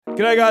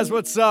G'day guys,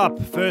 what's up?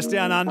 First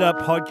Down Under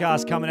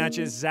podcast coming at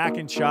you. Zach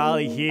and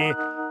Charlie here.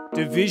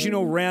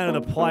 Divisional round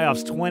of the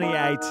playoffs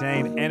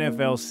 2018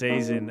 NFL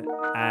season.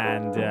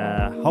 And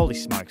holy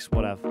smokes,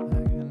 what a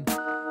fucking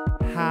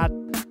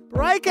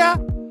heartbreaker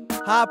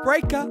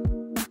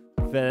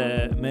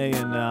for me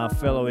and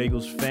fellow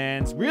Eagles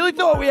fans. Really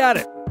thought we had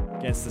it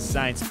against the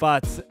Saints.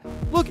 But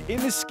look, in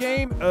the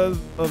scheme of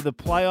the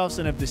playoffs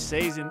and of the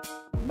season,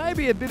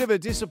 maybe a bit of a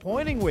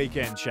disappointing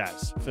weekend,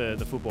 Chaz, for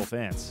the football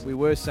fans. We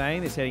were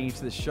saying this heading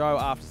into the show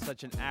after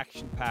such an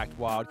action-packed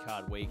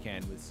wildcard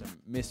weekend with some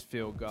missed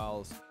field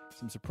goals,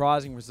 some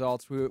surprising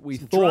results. We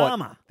thought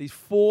drama. These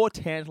four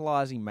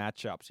tantalizing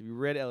matchups. If you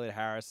read Elliot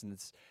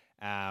Harrison's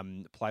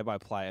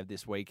play-by-play of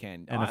this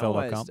weekend,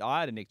 NFL.com. I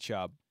had a Nick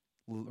Chubb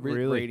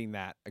reading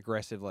that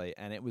aggressively,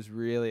 and it was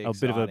really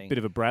exciting. A bit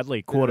of a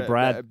Bradley, quarter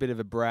Brad. A bit of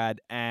a Brad,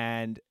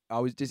 and I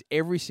was just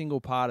every single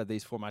part of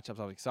these four matchups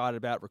I was excited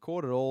about,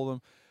 recorded all of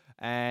them,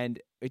 and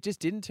it just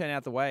didn't turn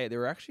out the way. There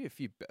were actually a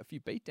few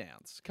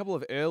beatdowns, a couple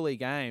of early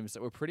games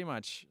that were pretty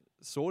much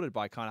sorted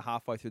by kind of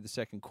halfway through the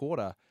second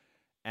quarter,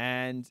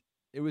 and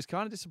it was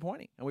kind of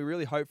disappointing. And we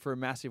really hope for a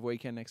massive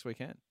weekend next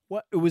weekend.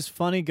 Well, it was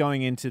funny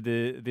going into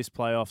this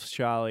playoffs,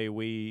 Charlie.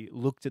 We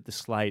looked at the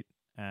slate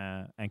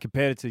and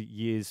compared it to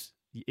years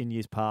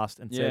past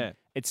and said,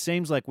 it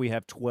seems like we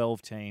have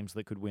 12 teams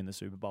that could win the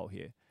Super Bowl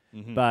here.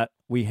 Mm-hmm. But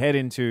we head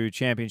into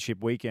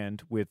championship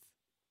weekend with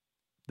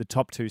the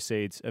top two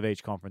seeds of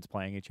each conference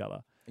playing each other.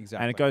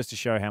 Exactly. And it goes to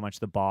show how much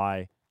the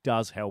bye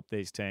does help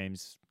these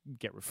teams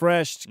get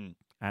refreshed,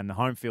 and the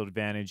home field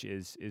advantage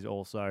is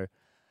also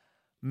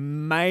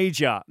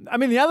major. I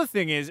mean, the other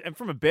thing is, and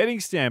from a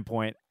betting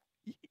standpoint,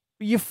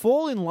 you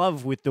fall in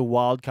love with the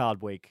wild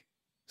card week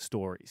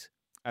stories.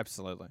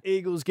 Absolutely.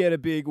 Eagles get a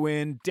big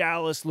win.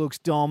 Dallas looks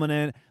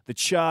dominant. The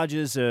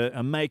Chargers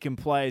are making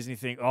plays, and you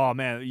think, oh,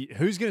 man,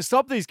 who's going to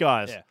stop these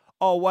guys? Yeah.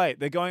 Oh, wait,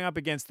 they're going up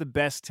against the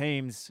best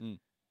teams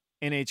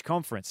in each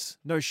conference.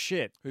 No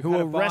shit. Who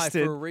are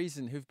rested for a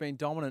reason, who've been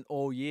dominant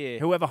all year.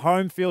 Who have a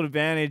home field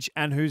advantage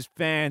and whose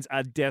fans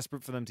are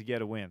desperate for them to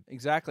get a win.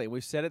 Exactly.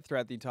 We've said it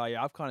throughout the entire year.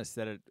 I've kind of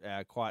said it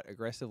quite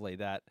aggressively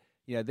that,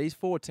 these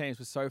four teams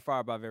were so far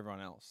above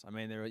everyone else. I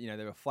mean, there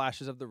were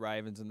flashes of the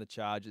Ravens and the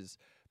Chargers,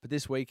 but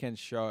this weekend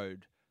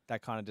showed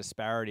that kind of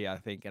disparity, I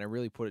think, and it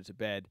really put it to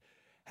bed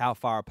how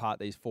far apart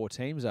these four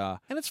teams are.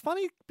 And it's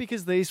funny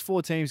because these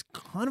four teams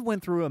kind of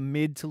went through a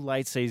mid to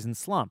late season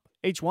slump.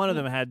 Each one of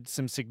them had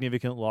some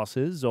significant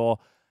losses or,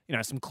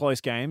 some close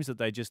games that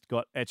they just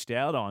got etched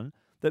out on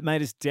that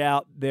made us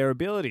doubt their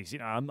abilities.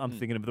 I'm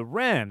thinking of the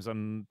Rams.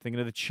 I'm thinking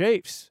of the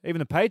Chiefs. Even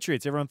the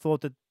Patriots. Everyone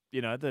thought that,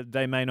 that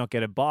they may not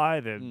get a bye.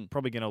 They're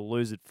probably going to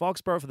lose at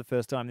Foxborough for the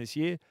first time this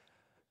year.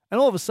 And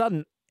all of a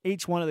sudden,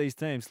 each one of these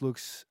teams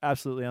looks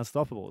absolutely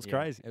unstoppable. It's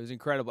crazy. It was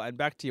incredible. And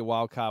back to your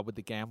wild card with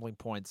the gambling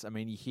points. I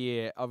mean, you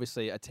hear,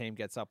 obviously, a team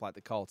gets up like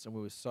the Colts, and we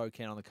were so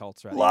keen on the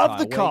Colts throughout Love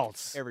the the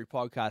Colts. Every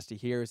podcast you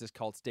hear is this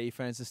Colts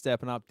defense is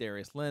stepping up,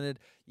 Darius Leonard.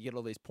 You get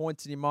all these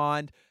points in your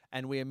mind,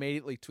 and we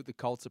immediately took the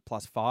Colts at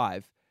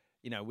 +5,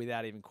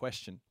 without even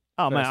question.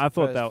 Oh, man, I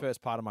thought that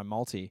first part of my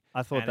multi.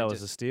 I thought that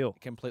was a steal.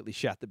 Completely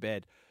shut the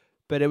bed.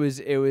 But it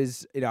was.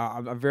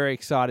 I'm very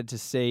excited to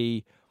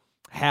see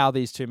how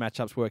these two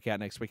matchups work out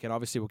next weekend.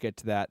 Obviously, we'll get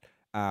to that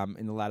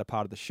in the latter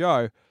part of the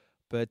show.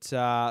 But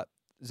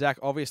Zach,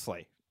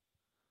 obviously,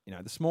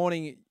 this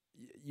morning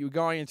you were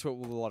going into it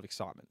with a lot of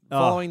excitement.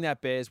 Following that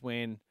Bears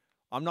win,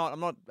 I'm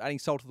not adding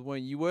salt to the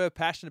wound. You were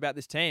passionate about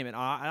this team, and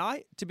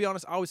I, to be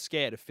honest, I was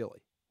scared of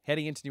Philly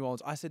heading into New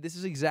Orleans. I said this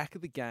is exactly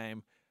the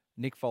game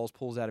Nick Foles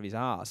pulls out of his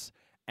ass,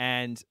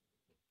 and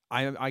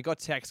I got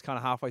text kind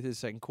of halfway through the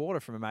second quarter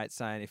from a mate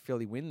saying if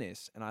Philly win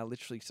this, and I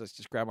literally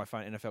just grabbed my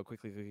phone, NFL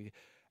quickly.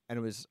 And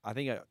it was, I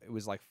think it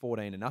was like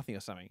 14-0 or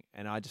something.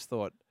 And I just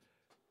thought,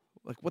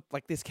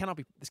 this cannot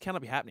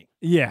be happening.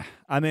 Yeah.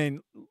 I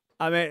mean,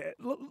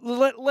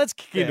 let's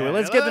kick into it.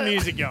 Let's get the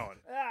music going.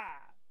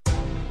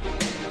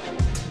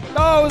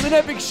 Oh, it was an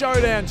epic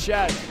showdown,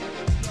 Chad.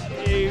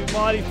 The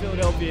mighty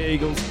Philadelphia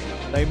Eagles,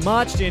 they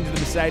marched into the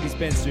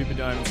Mercedes-Benz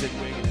Superdome and said,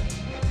 we're going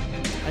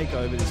to take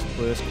over this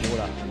first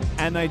quarter.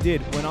 And they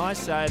did. When I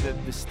say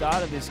that the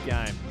start of this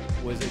game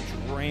was a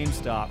dream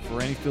start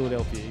for any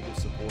Philadelphia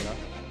Eagles supporter,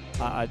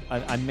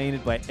 I mean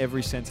it by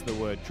every sense of the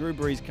word. Drew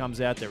Brees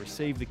comes out, they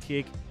receive the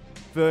kick.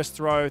 First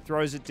throw,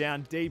 throws it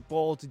down, deep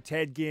ball to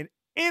Ted Ginn.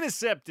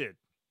 Intercepted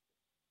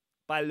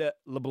by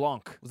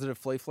LeBlanc. Was it a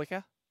flea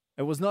flicker?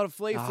 It was not a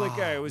flea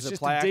flicker. It was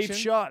just a deep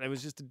shot. It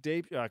was just a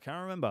deep, I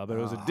can't remember, but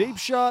it was a deep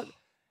shot.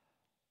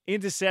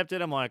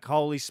 Intercepted. I'm like,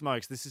 holy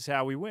smokes, this is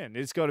how we win.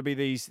 It's got to be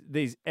these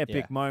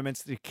epic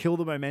moments to kill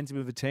the momentum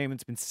of a team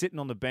that's been sitting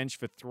on the bench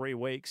for 3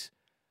 weeks.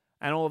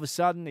 And all of a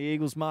sudden, the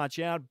Eagles march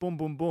out. Boom,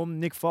 boom, boom.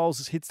 Nick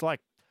Foles hits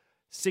like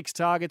 6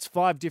 targets,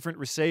 5 different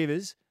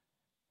receivers.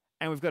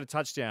 And we've got a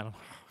touchdown. Oh,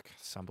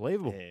 it's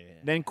unbelievable. Yeah.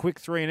 Then quick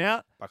 3 and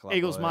out.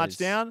 Eagles march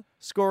down.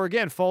 Score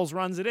again. Foles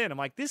runs it in. I'm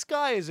like, this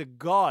guy is a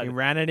god. He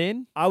ran it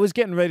in? I was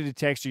getting ready to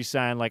text you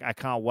saying, like, I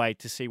can't wait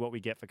to see what we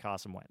get for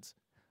Carson Wentz.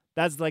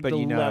 That's like the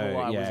level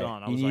I was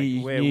on. I was like,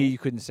 you knew you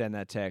couldn't send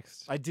that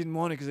text. I didn't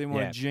want it because I didn't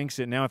want to jinx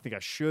it. Now I think I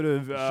should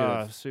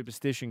have.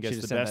 Superstition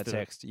gets the best of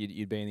text.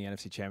 You'd be in the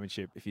NFC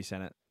Championship if you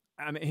sent it.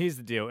 I mean, here's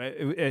the deal.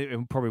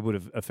 It probably would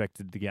have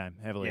affected the game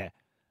heavily. Yeah.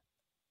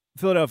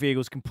 Philadelphia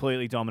Eagles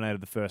completely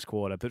dominated the first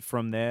quarter, but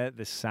from there,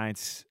 the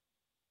Saints,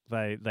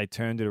 they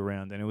turned it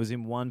around, and it was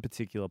in one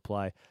particular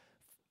play.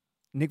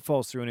 Nick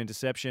Foles threw an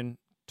interception,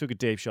 took a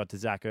deep shot to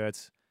Zach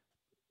Ertz.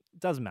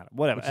 Doesn't matter.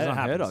 Whatever. Which is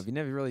unheard of. You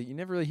never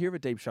really hear of a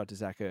deep shot to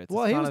Zach Ertz.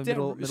 Well, he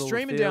was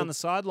streaming down the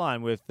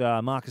sideline with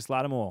Marcus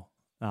Lattimore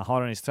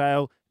hot on his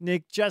tail.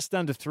 Nick just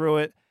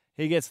underthrew it.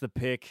 He gets the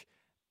pick.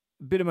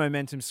 Bit of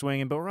momentum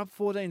swinging, but we're up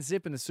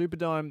 14-0 in the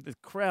Superdome. The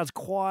crowd's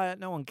quiet.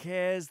 No one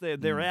cares.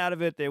 They're out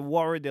of it. They're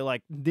worried. They're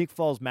like, Nick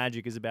Foles'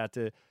 magic is about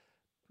to,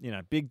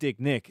 Big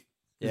Dick Nick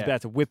is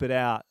about to whip it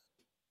out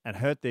and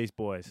hurt these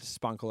boys. Just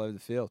spunk all over the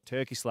field.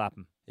 Turkey slap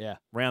them. Yeah.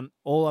 Round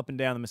all up and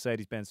down the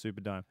Mercedes-Benz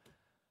Superdome.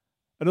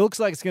 It looks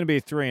like it's going to be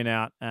a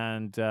 3-and-out,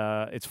 and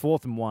it's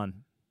 4th and 1.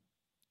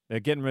 They're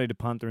getting ready to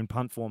punt. They're in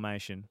punt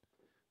formation.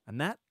 And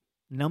that,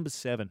 number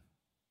 7,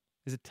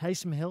 is it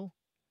Taysom Hill?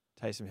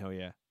 Taysom Hill,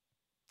 yeah.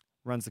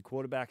 Runs the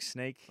quarterback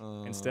sneak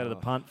instead of the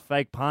punt.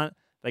 Fake punt.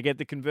 They get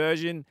the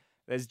conversion.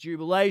 There's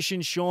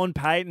jubilation. Sean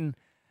Payton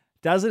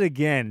does it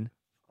again.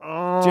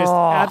 Just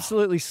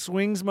absolutely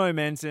swings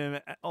momentum.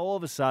 All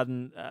of a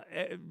sudden,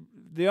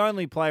 the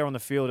only player on the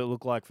field it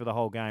looked like for the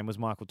whole game was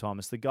Michael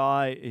Thomas. The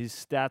guy, his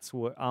stats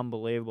were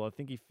unbelievable. I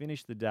think he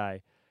finished the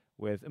day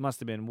with, it must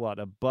have been, what,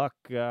 $171.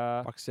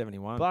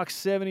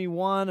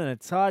 $171 and a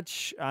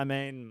touch. I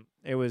mean,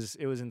 it was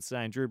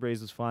insane. Drew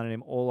Brees was finding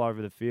him all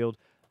over the field.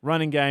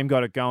 Running game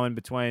got it going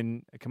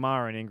between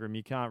Kamara and Ingram.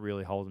 You can't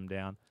really hold them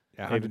down.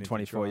 Yeah,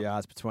 124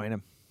 yards between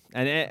them.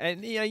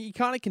 And you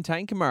kind of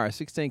contain Kamara.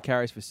 16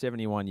 carries for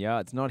 71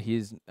 yards. Not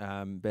his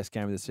best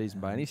game of the season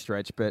by any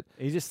stretch, but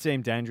he just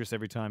seemed dangerous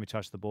every time he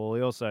touched the ball.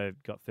 He also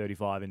got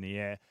 35 in the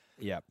air.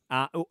 Yeah.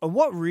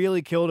 What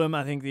really killed him,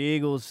 I think the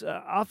Eagles,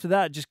 after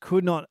that, just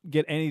could not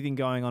get anything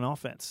going on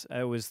offense.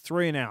 It was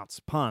 3-and-outs,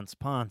 punts,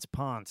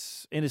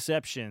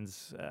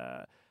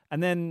 interceptions.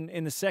 And then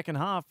in the second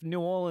half,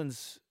 New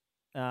Orleans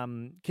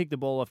kicked the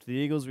ball off to the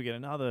Eagles. We get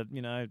another,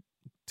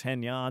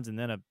 10 yards and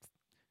then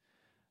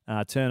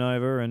a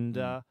turnover, and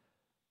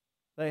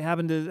they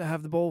happened to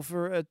have the ball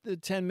for a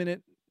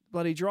 10-minute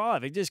bloody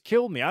drive. It just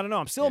killed me. I don't know.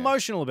 I'm still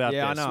emotional about this.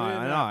 Yeah, I know.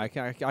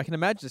 I can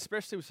imagine,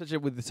 especially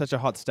with such a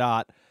hot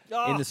start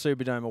in the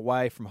Superdome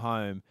away from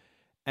home,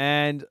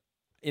 and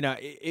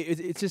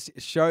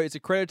it's a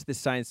credit to the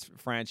Saints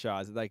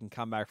franchise that they can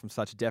come back from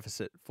such a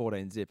deficit,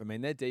 14-0. I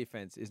mean, their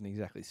defense isn't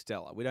exactly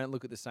stellar. We don't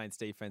look at the Saints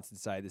defense and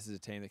say this is a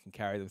team that can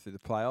carry them through the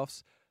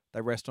playoffs. They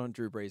rest on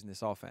Drew Brees in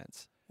this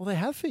offense. Well, they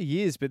have for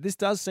years, but this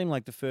does seem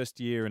like the first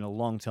year in a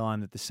long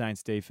time that the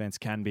Saints defense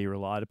can be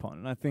relied upon.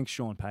 And I think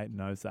Sean Payton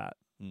knows that.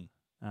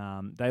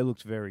 They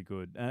looked very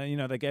good.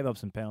 They gave up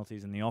some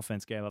penalties and the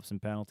offense gave up some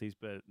penalties.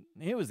 But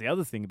here was the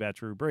other thing about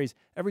Drew Brees.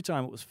 Every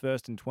time it was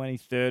 1st and 20,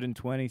 3rd and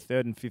 20,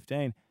 3rd and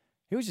 15,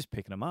 he was just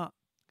picking them up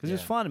because he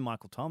was finding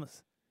Michael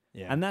Thomas.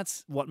 Yeah. And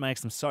that's what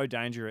makes them so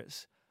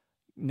dangerous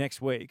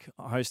next week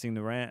hosting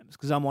the Rams,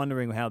 because I'm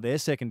wondering how their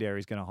secondary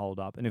is going to hold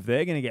up and if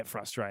they're going to get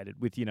frustrated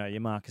with, your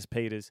Marcus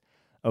Peters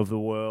of the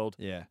world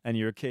and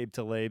your Aqib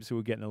Talibs who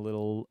are getting a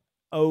little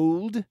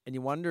old. And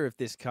you wonder if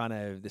this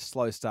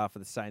slow start for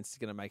the Saints is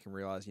going to make them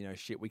realize,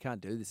 we can't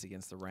do this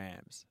against the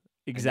Rams.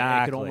 Exactly.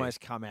 And they could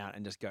almost come out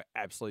and just go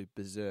absolute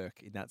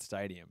berserk in that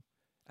stadium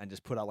and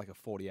just put up like a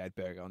 48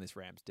 burger on this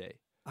Rams D.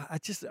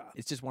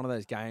 It's just one of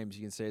those games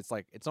you can see. It's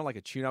not like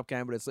a tune-up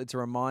game, but it's a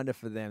reminder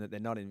for them that they're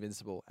not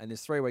invincible. And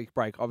this 3-week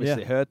break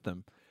obviously hurt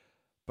them.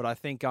 But I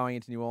think going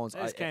into New Orleans,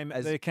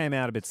 they came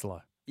out a bit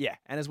slow. Yeah,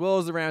 and as well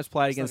as the Rams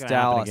played against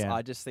Dallas,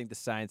 I just think the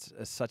Saints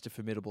are such a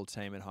formidable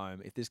team at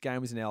home. If this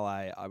game was in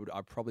LA,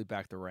 I'd probably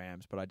back the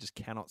Rams, but I just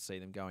cannot see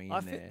them going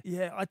in there.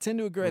 Yeah, I tend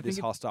to agree. With this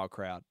hostile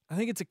crowd. I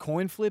think it's a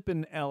coin flip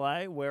in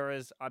LA,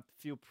 whereas I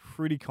feel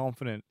pretty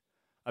confident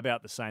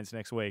about the Saints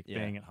next week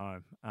being at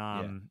home.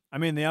 I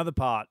mean, the other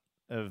part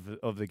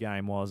of the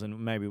game was,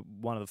 and maybe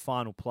one of the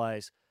final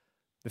plays,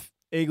 the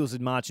Eagles are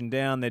marching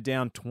down. They're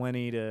down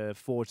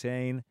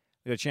 20-14.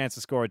 They got a chance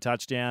to score a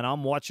touchdown.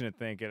 I'm watching it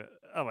thinking,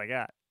 oh my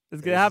God,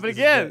 it's going to happen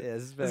again.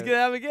 It's going to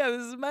happen again.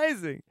 This is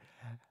amazing.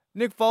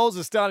 Nick Foles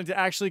is starting to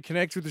actually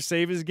connect with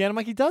receivers again. I'm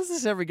like, he does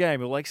this every game.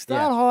 He'll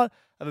start hot,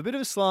 have a bit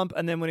of a slump,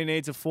 and then when he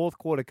needs a fourth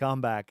quarter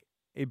comeback,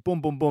 he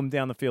boom, boom, boom,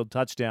 down the field,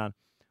 touchdown.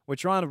 We're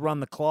trying to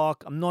run the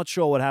clock. I'm not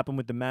sure what happened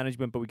with the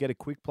management, but we get a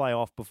quick play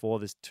off before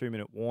this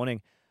 2-minute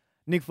warning.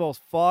 Nick Foles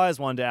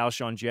fires one to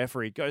Alshon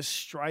Jeffrey, goes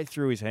straight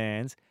through his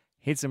hands,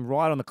 hits him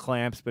right on the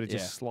clamps, but it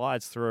just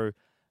slides through.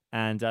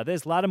 And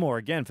there's Lattimore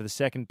again for the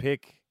second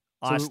pick.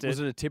 So was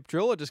it a tip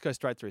drill or just go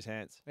straight through his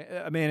hands?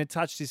 I mean, it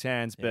touched his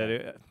hands, but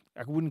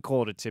I wouldn't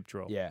call it a tip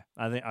drill. Yeah.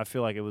 I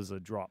feel like it was a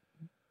drop.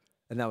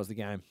 And that was the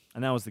game.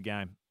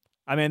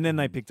 I mean, then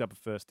they picked up a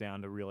first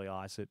down to really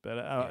ice it, but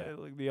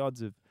the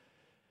odds of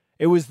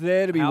it was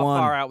there to be won.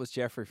 How far out was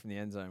Jeffrey from the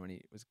end zone when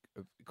he was?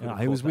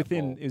 He was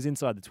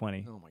inside the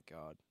 20. Oh my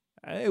God.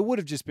 It would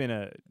have just been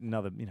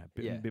another,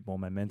 bit more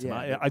momentum.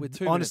 Yeah, with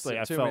 2 honestly,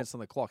 minutes, I 2 felt minutes on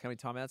the clock. How many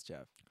timeouts do you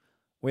have?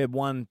 we had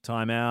one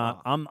timeout.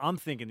 Oh. I'm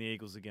thinking the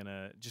Eagles are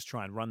gonna just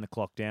try and run the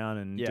clock down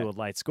and Yeah. do a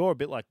late score, a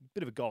bit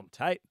of a Golden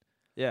Tate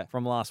Yeah.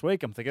 from last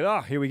week. I'm thinking,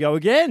 here we go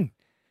again,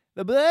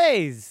 the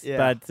Blaze.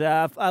 Yeah.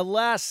 But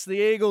alas, the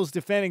Eagles,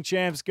 defending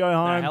champs, go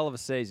home. A hell of a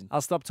season.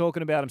 I'll stop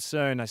talking about them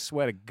soon. I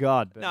swear to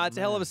God. But No, it's a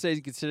hell of a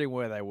season considering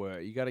where they were.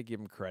 You got to give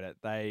them credit.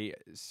 They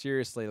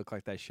seriously look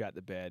like they shat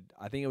the bed.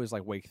 I think it was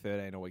like week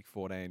 13 or week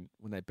 14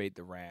 when they beat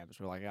the Rams.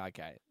 We're like,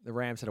 okay, the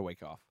Rams had a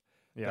week off.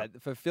 Yeah.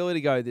 But for Philly to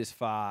go this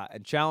far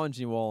and challenge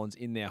New Orleans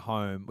in their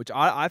home, which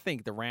I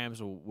think the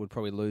Rams would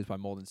probably lose by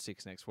more than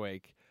 6 next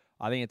week.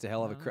 I think it's a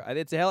hell of a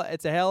it's a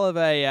hell of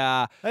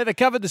a Hey, they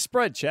covered the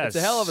spread, Chaz. it's a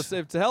hell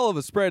of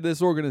a spread,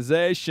 this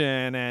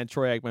organization and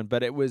Troy Aikman.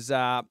 But it was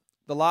the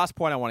last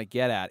point I want to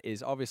get at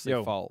is obviously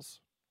Foles.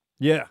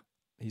 Yeah.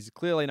 He's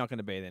clearly not going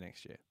to be there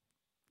next year.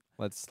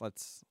 Let's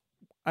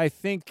I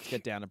think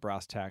get down to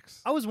brass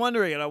tacks. I was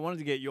wondering, and I wanted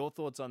to get your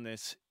thoughts on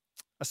this.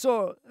 I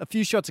saw a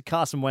few shots of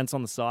Carson Wentz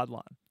on the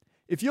sideline.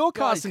 If you're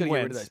Carson Get rid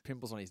of Wentz, those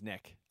pimples on his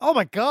neck. oh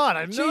my God,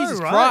 I know, Jesus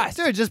right? Christ.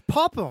 Dude, just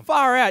pop them.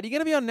 Far out. You're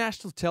going to be on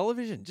national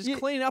television. Just You-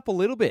 clean up a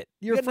little bit.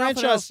 You're You a got nothing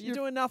franchise- else. You're you're-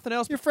 doing nothing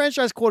else. Your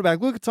franchise quarterback.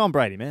 Look at Tom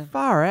Brady, man.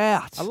 Far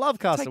out. I love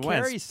Carson Take Wentz.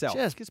 care of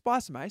yourself. Just buy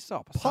some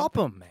Aesop. or pop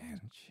something. them,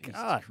 man. Jesus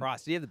God.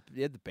 Christ. He had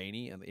the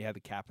beanie and he had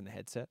the cap and the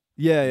headset.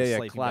 Yeah, The yeah,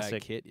 sleeping bag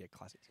classic. kit. Yeah,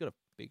 classic. He's got a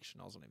big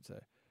schnoz on him too.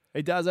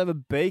 He does have a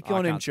beak I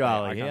on him, can't speak.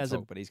 Charlie. I He can't has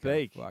talk, a but he's got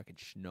beak. a fucking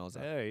schnoz.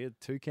 Yeah, you're a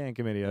toucan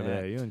committee over Yeah.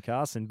 there, you and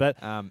Carson. But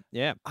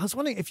Yeah. I was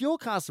wondering, if you're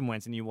Carson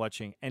Wentz and you're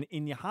watching, and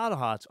in your heart of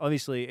hearts,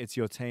 obviously it's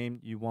your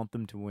team, you want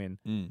them to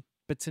win,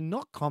 but to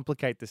not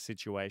complicate the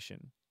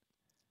situation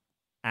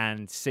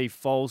and see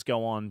Foles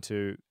go on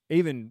to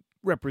even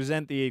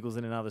represent the Eagles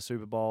in another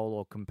Super Bowl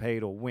or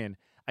compete or win,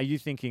 are you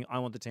thinking, I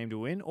want the team to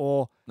win?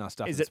 Or No,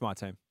 stuff. Is It's it- my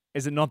team.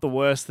 is it not the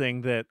worst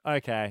thing that,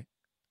 okay,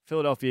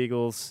 Philadelphia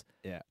Eagles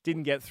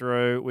didn't get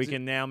through, we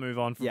can now move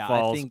on from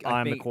Foles,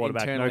 I'm the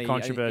quarterback, no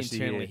controversy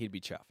internally here. he'd be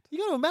chuffed. You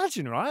got to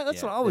imagine, right?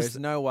 That's what I was... There's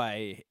no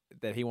way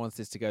that he wants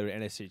this to go to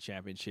an NFC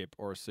Championship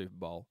or a Super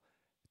Bowl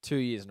 2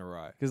 years in a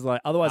row. Because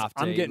otherwise,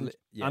 After I'm he getting li-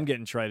 yeah. I'm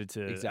getting traded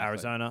to Exactly.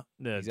 Arizona,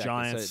 the Exactly.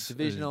 Giants, So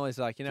divisional is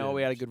like,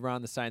 we had a good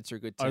run. The Saints are a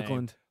good team.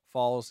 Oakland.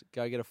 Foles,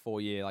 go get a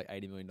 4-year, like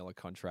 $80 million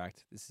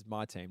contract. This is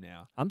my team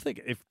now. I'm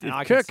thinking if And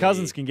I can Kirk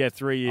Cousins see- can get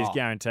 3 years Oh.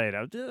 guaranteed,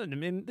 I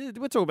mean,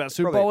 we're talking about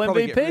Super Probably- Bowl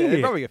probably MVP get, yeah,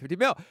 here. probably get 50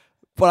 mil.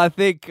 But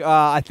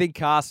I think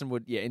Carson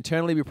would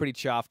internally be pretty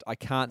chuffed. I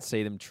can't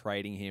see them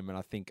trading him, and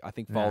I think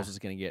Foles is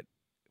going to get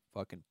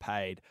fucking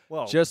paid,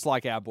 Well, just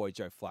like our boy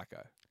Joe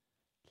Flacco.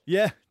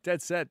 yeah,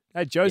 dead set.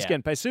 Hey, Joe's Yeah.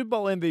 getting paid. Super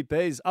Bowl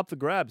MVPs up for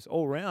grabs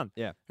all round.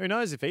 Yeah. Who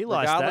knows if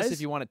Eli Regardless stays?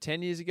 if you won it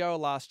 10 years ago or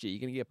last year, you're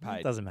going to get It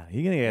paid. doesn't matter.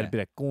 You're going to get Yeah. a bit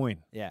of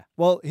coin. Yeah.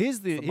 Well, here's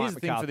the The Mike thing for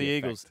the McCarthy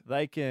Eagles. effect.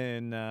 They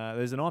can.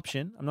 There's an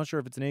option. I'm not sure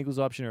if it's an Eagles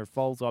option or a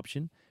Foles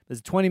option. There's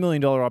a $20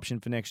 million option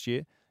for next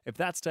year. If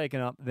that's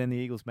taken up, then the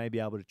Eagles may be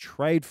able to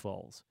trade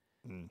Foles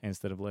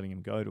instead of letting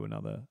him go to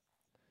another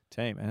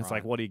team. And it's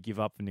like, Right. what do you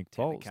give up for Nick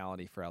Foles?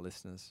 Technicality for our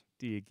listeners.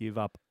 Do you give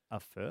up a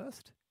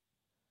first?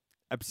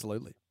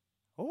 Absolutely.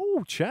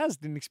 Oh, Chaz,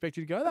 didn't expect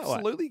you to go that way.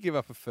 Absolutely give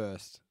up a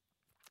first.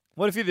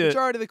 What if you're the...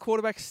 Majority of the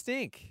quarterbacks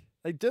stink.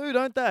 They do,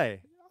 don't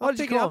they? What I'm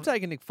did you call him?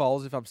 taking Nick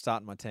Foles if I'm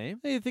starting my team.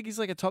 You think he's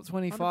like a top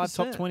 25,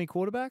 top 100%. 20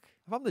 quarterback?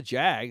 If I'm the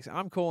Jags,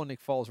 I'm calling Nick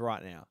Foles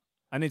right now.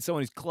 I need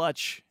someone who's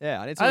clutch.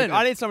 Yeah, I need don't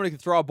know. someone who can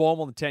throw a ball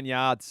more than 10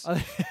 yards.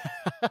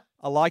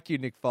 I like you,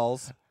 Nick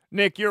Foles.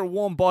 Nick, you're a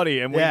warm body,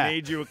 and Yeah. we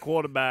need you a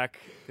quarterback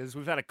because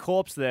we've had a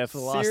corpse there for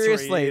the last 3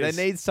 Seriously, years.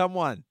 they need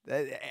someone.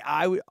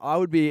 I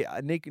would be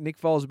Nick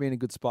Foles would be in a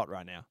good spot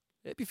right now.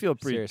 You feel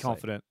pretty Seriously.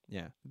 confident.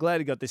 Yeah,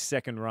 Glad he got this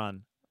second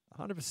run.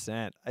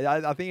 100%.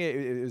 I think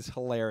it was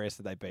hilarious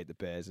that they beat the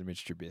Bears and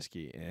Mitch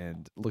Trubisky.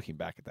 And looking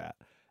back at that,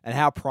 and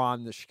how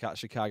prime the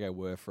Chicago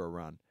were for a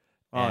run.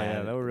 Oh, yeah,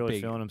 And they were really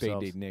feeling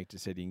themselves. Big Nick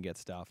just said he can get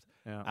stuffed.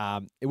 Yeah.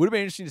 It would have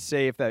been interesting to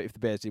see if the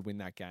Bears did win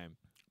that game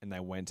and they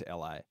went to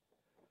LA.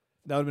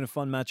 That would have been a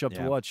fun matchup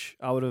to Yeah. watch.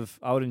 I would have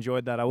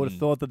enjoyed that. I would have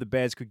thought that the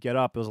Bears could get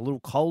up. It was a little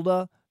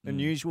colder than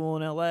usual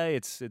in LA.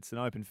 It's an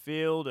open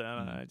field.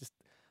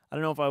 I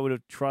don't know if I would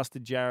have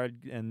trusted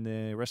Jared and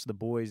the rest of the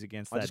boys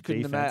against I that just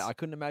couldn't defense. I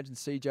couldn't imagine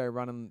CJ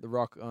running the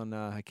rock on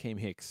Hakeem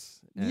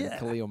Hicks and Yeah.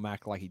 Khalil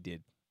Mack like he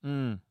did.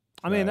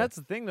 I mean, So- that's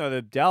the thing, though.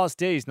 The Dallas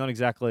D is not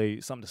exactly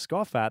something to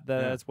scoff at.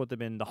 That's what they've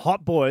been, the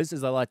hot boys,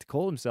 as they like to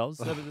call themselves.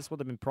 That's what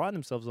they've been priding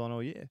themselves on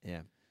all year.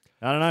 Yeah.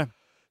 I don't know.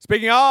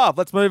 Speaking of,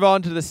 let's move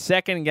on to the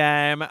second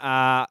game.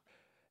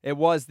 It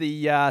was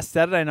the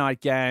Saturday night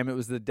game. It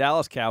was the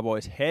Dallas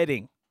Cowboys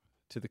heading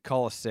to the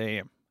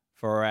Coliseum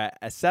for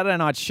a Saturday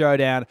night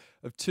showdown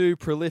of two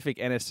prolific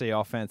NFC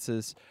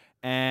offenses.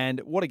 And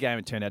what a game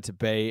it turned out to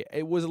be.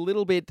 It was a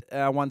little bit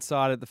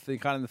one-sided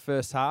kind of in the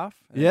first half.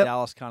 And Yep.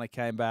 Dallas kind of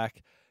came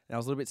back. And I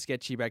was a little bit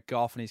sketchy about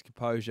Goff and his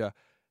composure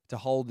to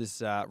hold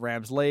this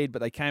Rams lead. But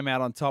they came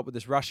out on top with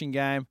this rushing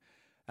game.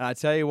 And I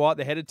tell you what,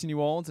 they're headed to New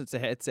Orleans.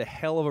 It's a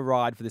hell of a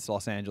ride for this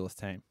Los Angeles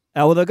team.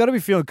 Well, they've got to be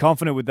feeling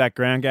confident with that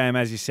ground game,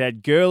 as you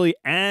said. Gurley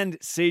and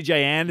CJ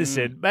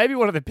Anderson, maybe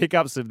one of the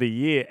pickups of the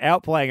year,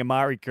 outplaying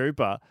Amari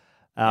Cooper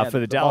for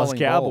the Dallas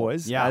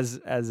Cowboys as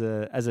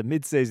a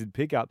mid-season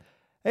pickup.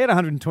 He had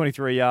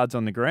 123 yards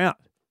on the ground.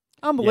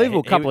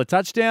 Unbelievable couple of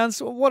touchdowns.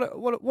 What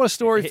a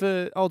story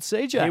for old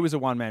CJ. He was a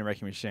one-man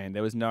wrecking machine.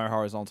 There was no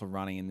horizontal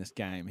running in this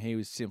game. He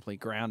was simply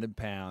ground and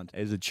pound.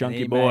 He's a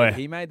chunky boy.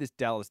 He made this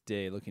Dallas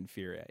D look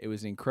inferior. It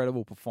was an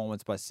incredible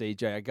performance by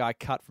CJ, a guy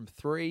cut from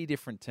 3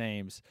 different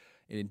teams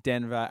in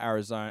Denver,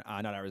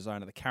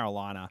 the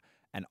Carolina,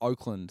 and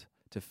Oakland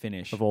to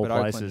finish. Of all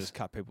places. Oakland just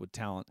cut people with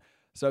talent.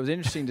 So it was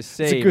interesting to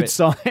see. It's a good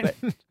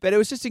sign. But it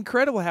was just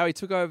incredible how he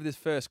took over this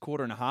first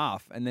quarter and a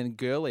half, and then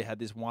Gurley had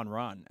this one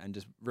run and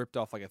just ripped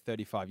off like a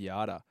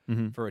 35-yarder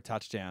for a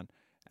touchdown.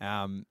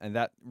 And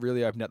that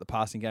really opened up the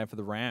passing game for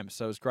the Rams.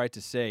 So it was great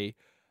to see.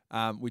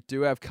 We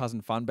do have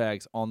Cousin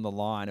Funbags on the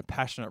line, a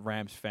passionate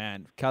Rams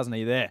fan. Cousin, are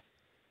you there?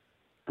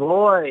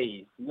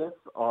 Boys, yes,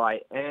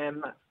 I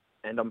am,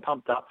 and I'm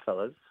pumped up,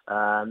 fellas.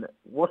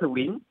 What a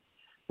win.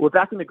 We're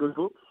back in the good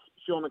books.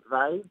 Sean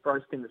McVay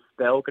broken the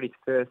spell, got his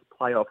first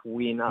playoff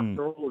win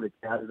after all the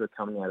doubters were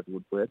coming out of the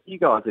woodwork. You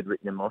guys had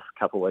written him off a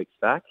couple of weeks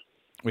back.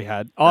 We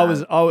had.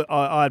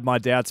 I had my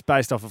doubts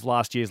based off of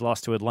last year's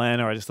loss to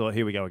Atlanta. I just thought,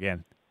 here we go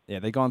again. Yeah,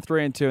 they've gone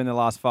 3-2 in their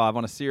last 5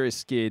 on a serious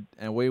skid,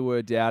 and we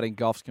were doubting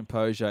Goff's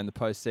composure in the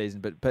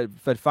postseason. But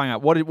Funga,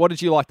 what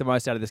did you like the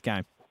most out of this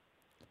game?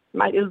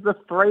 Mate, it was the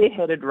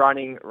 3-headed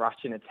running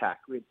Russian attack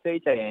with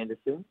CJ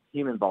Anderson,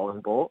 human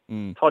bowling ball,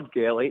 Todd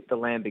Gurley, the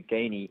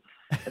Lamborghini,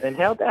 and then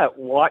how about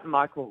White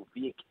Michael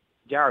Vick,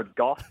 Jared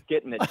Goff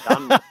getting it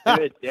done with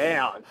 3rd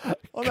down.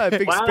 Oh, no,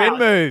 big spin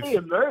move.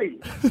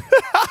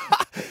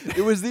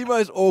 It was the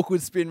most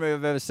awkward spin move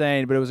I've ever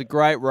seen, but it was a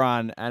great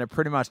run, and it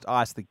pretty much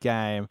iced the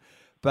game.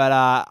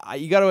 But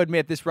you got to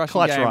admit, this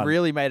Russian game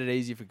really made it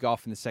easy for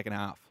Goff in the second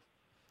half.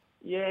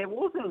 Yeah, it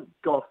wasn't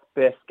Goff's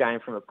best game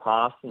from a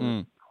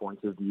passing point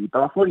of view,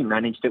 but I thought he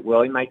managed it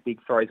well. He made big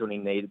throws when he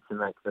needed to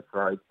make the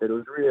throws, but it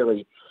was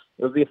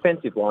the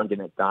offensive line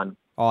getting it done.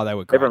 Oh, they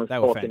were great. They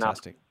were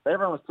fantastic.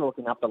 Everyone was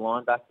talking up the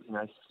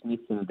linebackers,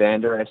 Smith and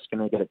Van Der Esch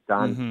going to get it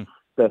done.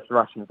 Best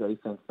Russian defense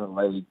in the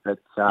league. But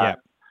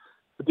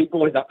the big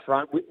boys up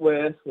front,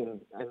 Whitworth and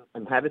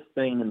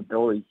Haverstein and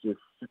Dory just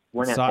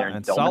went out there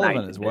and dominated.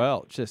 Sullivan as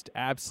well. Just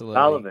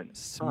absolutely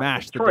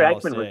smashed the Troy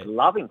Aikman was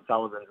loving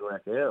Sullivan's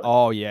work early.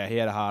 Oh, yeah. He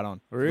had a hard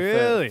on.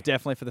 Really?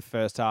 Definitely for the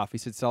first half. He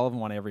said Sullivan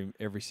won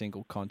every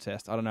single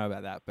contest. I don't know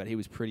about that, but he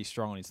was pretty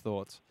strong on his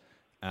thoughts.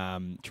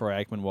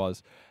 Troy Aikman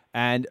was.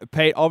 And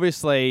Pete,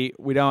 obviously,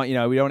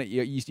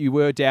 you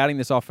were doubting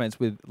this offense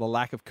with the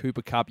lack of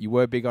Cooper Kupp. You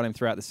were big on him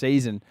throughout the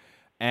season,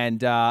 and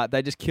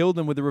they just killed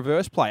them with the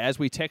reverse play, as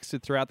we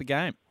texted throughout the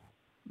game.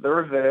 The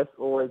reverse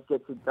always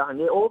gets it done.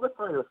 Yeah, all the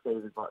 3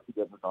 receivers like to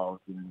get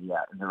involved in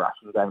the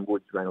rushing game,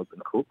 Woods, Reynolds,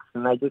 and Cooks,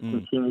 and they just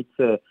continue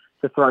to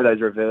throw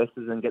those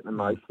reverses and get the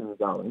motion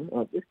going.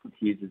 And it just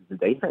confuses the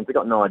defense. They've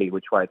got no idea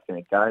which way it's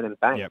going to go, and then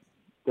bang. Yep.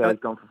 He's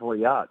gone for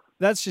 40 yards.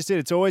 That's just it.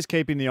 It's always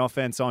keeping the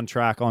offense on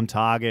track, on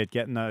target,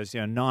 getting those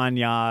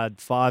 9-yard,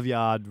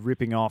 5-yard,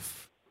 ripping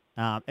off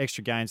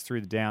extra gains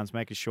through the downs,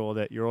 making sure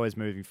that you're always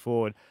moving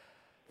forward.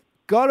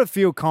 Got to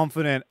feel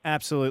confident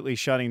absolutely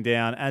shutting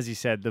down, as you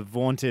said, the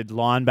vaunted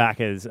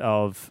linebackers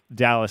of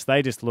Dallas.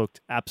 They just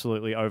looked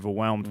absolutely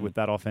overwhelmed with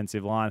that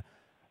offensive line.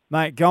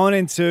 Mate, going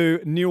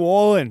into New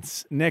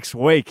Orleans next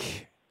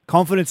week,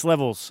 confidence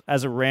levels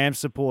as a Rams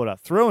supporter,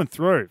 through and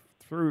through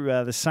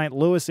the St.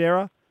 Louis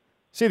era.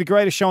 See the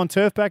greatest show on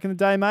turf back in the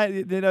day,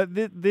 mate.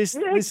 This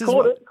is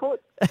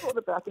caught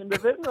the back end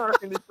of it, and I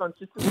reckon this one's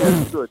just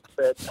as good.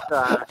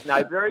 But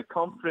no, very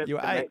confident for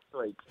next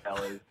week,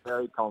 fellas.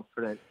 Very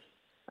confident.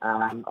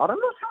 I'm not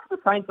sure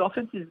if the Saints'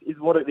 offense is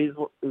what it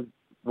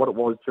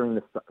was during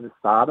the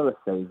start of the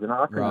season.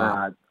 I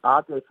reckon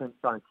our defense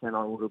starting to turn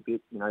on a little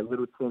bit.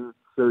 Littleton,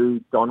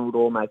 Sue, Donald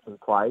all making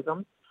plays.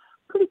 I'm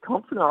pretty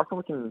confident. I reckon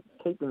we can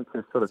keep them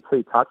to sort of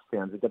 2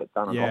 touchdowns and get it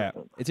done on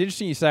offense. It's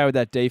interesting you say with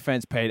that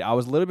defense, Pete. I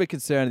was a little bit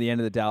concerned at the end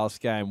of the Dallas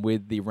game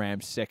with the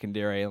Rams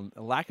secondary, a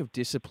lack of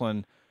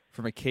discipline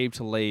from Aqib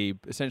Talib,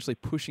 essentially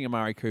pushing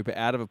Amari Cooper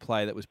out of a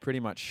play that was pretty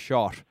much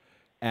shot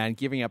and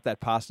giving up that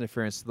pass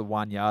interference to the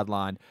 1-yard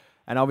line.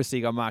 And obviously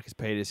you got Marcus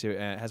Peters, who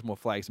has more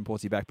flags than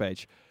Portsy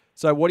Backpage.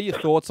 So what are your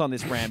thoughts on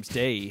this Rams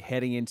D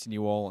heading into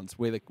New Orleans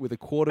with a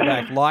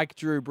quarterback like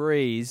Drew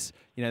Brees?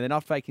 They're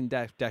not faking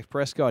Dak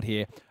Prescott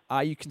here.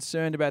 Are you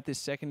concerned about this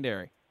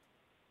secondary?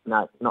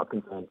 No, not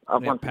concerned.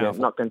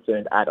 Not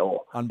concerned at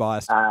all.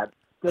 Unbiased.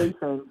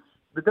 Defense.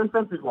 The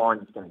defensive line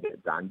is going to get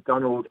it done.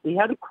 Donald, he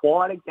had a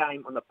quieter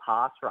game on the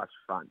pass rush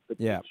front, but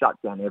he shut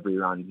down every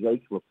run.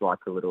 Zeke looked like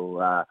a little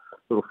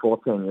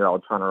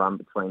 14-year-old trying to run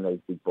between these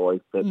big boys.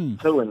 But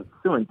Sue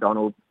and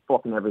Donald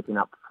blocking everything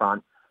up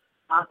front.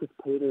 Marcus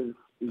Peters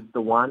is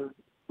the one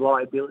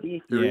liability.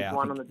 If there is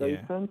one on the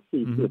defense,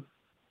 he's just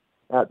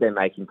out there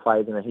making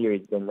plays. And I hear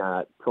he's been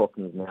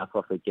talking his mouth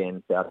off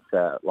again about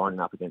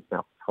lining up against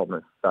Malcolm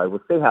Thomas. So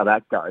we'll see how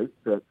that goes.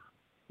 But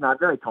no,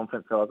 very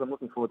confident, fellas. I'm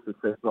looking forward to the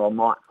Super Bowl. I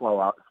might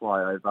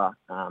fly over,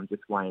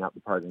 just weighing up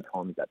the pros and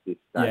cons at this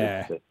stage.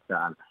 Yeah.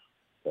 But,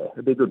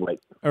 it'll be a good week.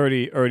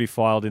 Already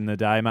filed in the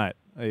day, mate.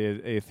 Are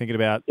you thinking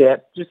about? Yeah,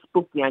 just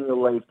booked the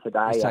annual leave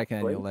today. Just taking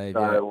annual leave,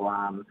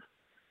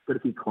 Got a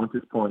few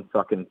Qantas points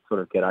I can sort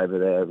of get over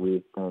there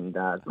with, and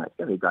mate, it's going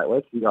to be a great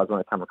week if you guys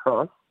want to come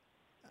across.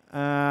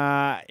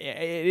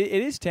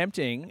 It is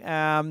tempting.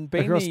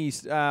 Being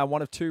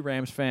one of 2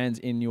 Rams fans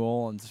in New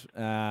Orleans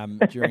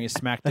during a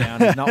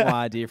SmackDown is not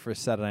my idea for a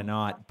Saturday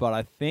night. But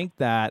I think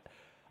that,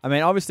 I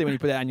mean, obviously when you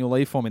put that annual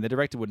leave form in, the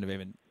director wouldn't have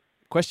even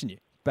questioned you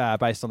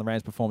based on the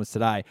Rams' performance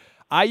today.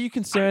 Are you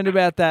concerned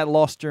about that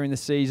loss during the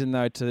season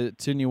though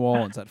to New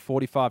Orleans, that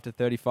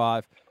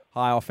 45-35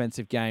 high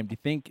offensive game? Do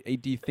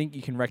you think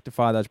you can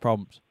rectify those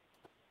problems?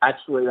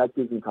 Actually, that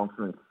gives me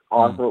confidence.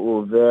 I thought we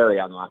were very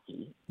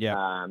unlucky.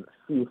 Yeah. A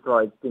few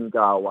throws didn't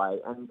go away.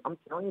 And I'm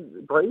telling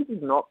you, Breeze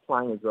is not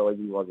playing as well as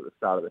he was at the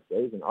start of the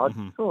season. I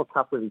saw a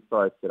couple of his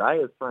throws today. He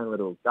was throwing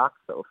little ducks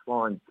that were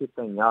flying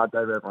 15 yards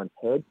over everyone's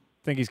head.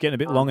 Think he's getting a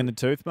bit long in the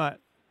tooth, mate?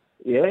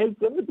 Yeah, he's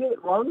getting a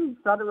bit long. He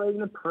started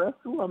reading a press.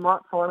 I might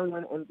finally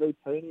went MVP,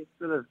 and he's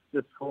sort of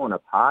just fallen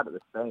apart at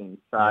the seams.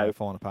 So, yeah,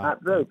 falling apart.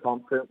 Very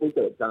confident. We'll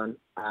get it done.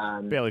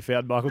 Barely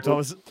found Michael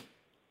Thomas.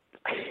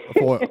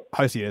 Before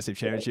hosting the NFC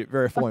Championship,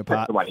 very falling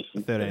apart.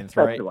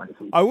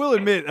 13-3. I will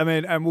admit, I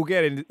mean, and we'll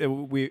get in.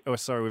 We've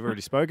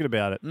already spoken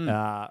about it,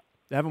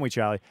 haven't we,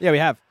 Charlie? Yeah, we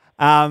have.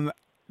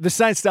 The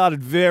Saints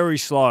started very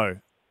slow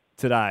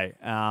today.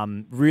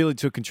 Really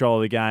took control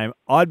of the game.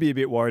 I'd be a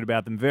bit worried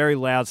about them. Very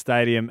loud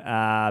stadium,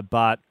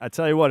 but I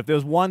tell you what, if there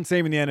was one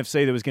team in the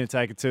NFC that was going to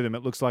take it to them,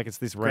 it looks like it's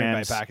this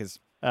Rams. Green Bay Packers.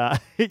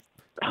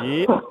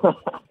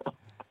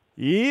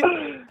 Yeah.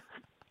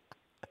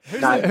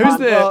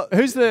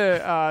 Who's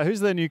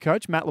the new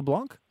coach? Matt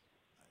LeBlanc?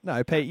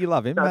 No, Pete, you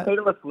love him. No,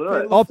 Peter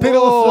LaFleur. Oh, Peter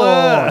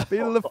LaFleur.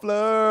 Peter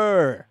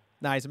LaFleur.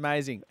 No, he's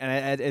amazing,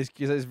 and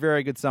it's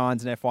very good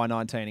signs in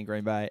FY19 in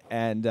Green Bay,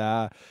 and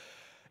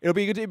it'll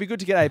be good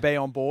to get AB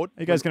on board.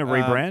 Are you guys going to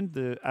rebrand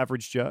the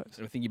Average Joe?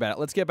 So thinking about it.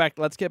 Let's get back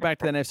to the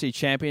NFC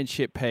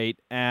Championship, Pete.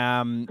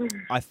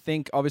 I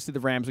think obviously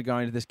the Rams are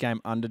going to this game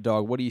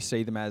underdog. What do you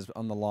see them as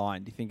on the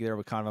line? Do you think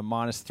they're kind of a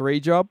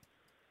 -3 job?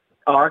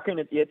 I reckon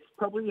it's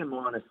probably a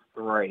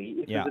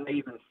 -3. If it's an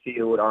even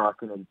field, I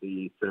reckon it'd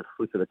be sort of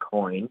flip of the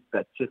coin.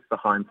 But just the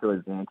home field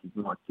advantage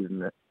might give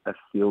them a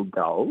field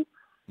goal.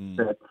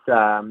 But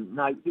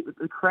no,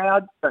 the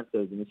crowd don't see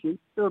it as an issue.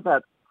 Still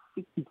about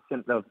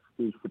 60% of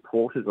the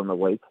supporters on the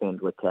weekend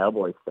were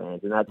Cowboys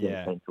fans, and that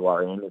didn't seem to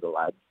worry any of the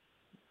lads.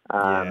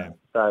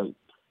 So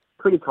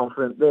pretty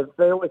confident.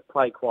 They always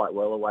play quite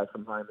well away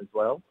from home as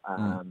well.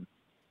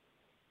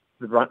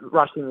 The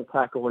rushing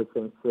attack always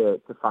seems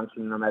to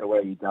function no matter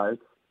where you go.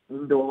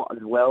 Indoor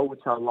as well,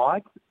 which I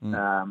like. We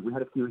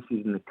had a few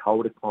issues in the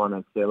colder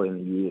climates early in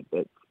the year,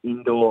 but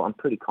indoor, I'm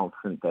pretty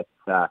confident that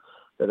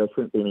there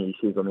shouldn't be any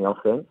issues on the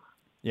offense.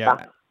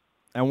 Yeah.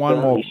 And one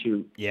more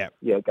issue. Yeah,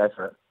 go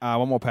for it.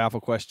 One more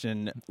powerful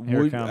question.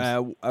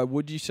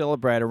 Would you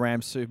celebrate a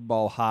Rams Super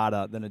Bowl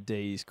harder than a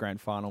D's grand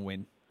final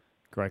win?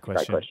 Great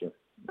question.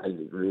 That is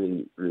a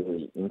really,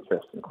 really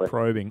interesting question.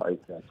 Probing.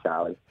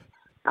 Charlie.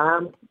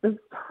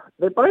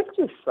 They're both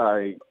just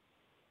so...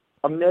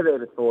 I've never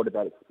ever thought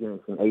about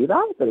experiencing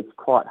either, but it's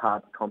quite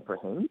hard to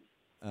comprehend.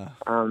 Not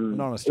an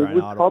Australian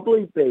It would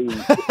probably be...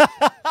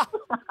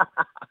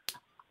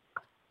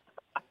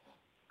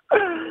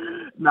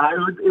 No,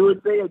 it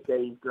would be a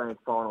D's grand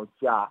final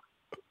just.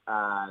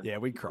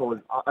 We'd cry. Because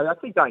I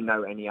actually don't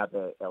know any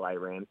other LA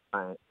Rams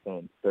fans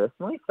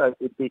personally, so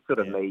it'd be sort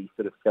of me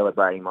sort of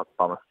celebrating by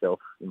myself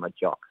in my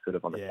jock, sort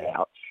of on the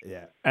couch.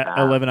 Yeah. At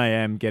 11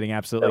 a.m. getting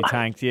absolutely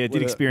tanked. Yeah,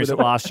 did experience it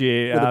last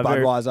year. With a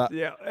Budweiser.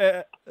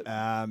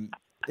 Yeah.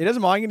 He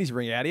doesn't mind getting his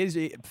ring out.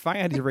 Fang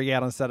had his ring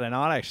out on Saturday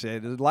night, actually.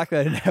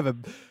 Luckily, I didn't have a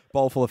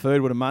bowl full of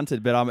food, would have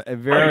munted, but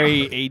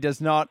he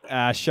does not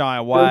shy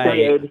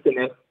away.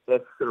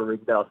 That's sort of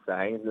rig I was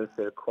saying. It was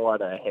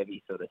quite a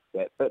heavy sort of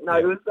set. But no,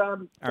 it was...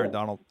 Aaron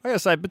Donald. I got to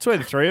say, between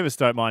the three of us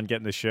don't mind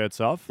getting the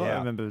shirts off. I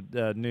remember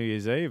New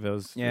Year's Eve, there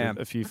was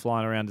a few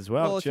flying around as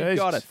well. Well, if you've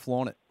got it,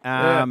 flaunt it.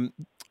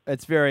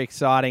 It's very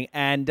exciting.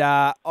 And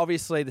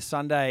obviously the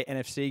Sunday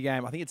NFC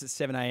game, I think it's at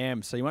 7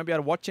 a.m, so you won't be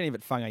able to watch any of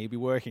it, Funga. You'll be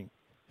working.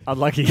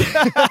 Unlucky.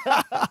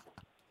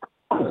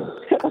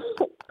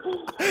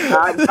 No,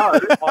 I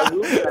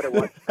will be able to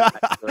watch that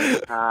actually,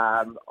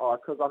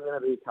 because I'm going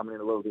to be coming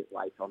in a little bit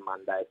late on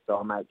Monday, so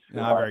I'll make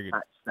sure very good.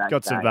 Catch that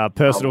Got some game.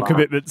 personal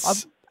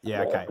commitments.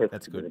 Okay,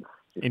 that's good.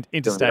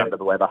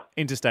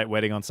 Interstate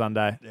wedding on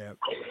Sunday.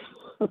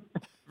 Yeah.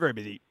 Very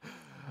busy.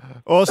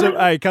 Awesome.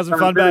 Hey, Cousin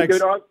Funbags.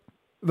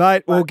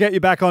 Mate, we'll get you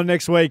back on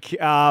next week.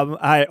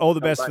 Hey, all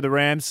the best for the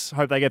Rams.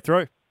 Hope they get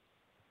through.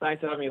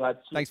 Thanks for having me, lads.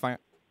 Thanks, Funga.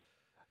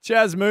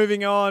 Chaz,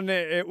 moving on.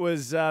 It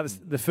was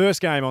the first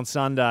game on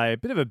Sunday. A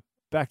bit of a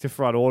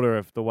back-to-front order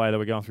of the way that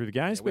we're going through the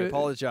games. We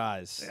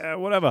apologise.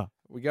 Whatever.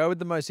 We go with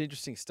the most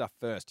interesting stuff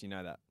first. You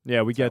know that.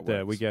 Yeah, we get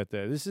there. We get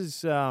there. This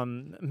is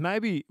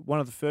maybe one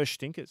of the first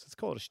stinkers. Let's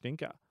call it a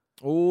stinker.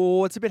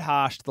 Oh, it's a bit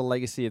harsh to the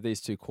legacy of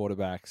these two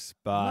quarterbacks,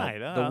 but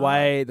Mate, the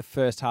way the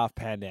first half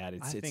panned out,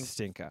 it's a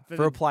stinker.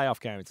 For a playoff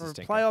game, it's a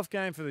stinker. For a playoff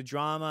game, for the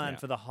drama and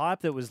for the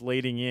hype that was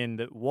leading in,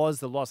 that was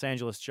the Los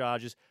Angeles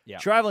Chargers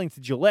traveling to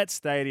Gillette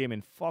Stadium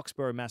in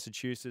Foxborough,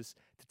 Massachusetts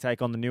to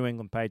take on the New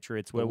England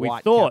Patriots, where the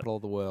white capital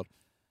of the world.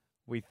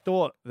 We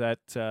thought that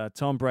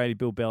Tom Brady,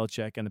 Bill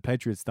Belichick, and the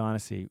Patriots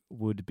dynasty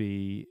would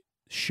be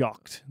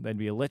shocked. They'd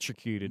be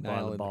electrocuted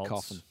by the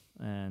bolts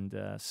and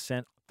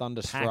sent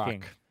thunderstruck.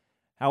 Packing.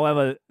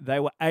 However, they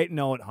were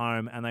 8-0 at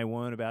home, and they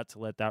weren't about to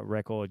let that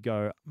record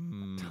go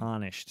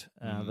tarnished.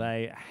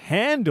 They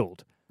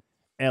handled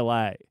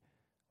LA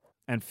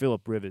and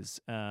Phillip Rivers.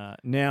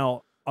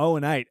 Now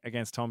 0-8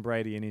 against Tom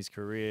Brady in his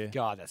career.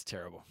 God, that's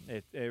terrible.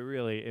 It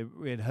really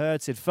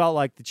hurts. It felt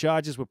like the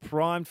Chargers were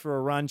primed for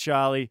a run,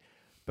 Charlie,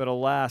 but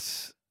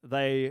alas,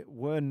 they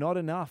were not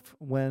enough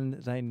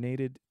when they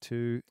needed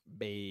to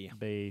be.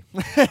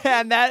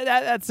 And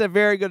that's a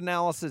very good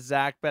analysis,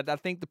 Zach. But I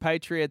think the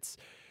Patriots.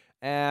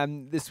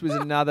 This was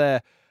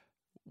another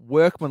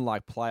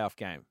workmanlike playoff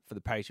game for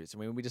the Patriots. I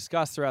mean, we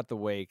discussed throughout the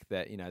week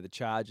that the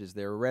Chargers,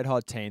 they're a red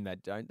hot team.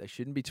 They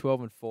shouldn't be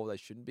 12-4. They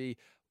shouldn't be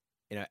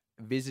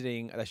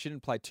visiting. They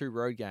shouldn't play 2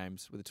 road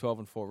games with a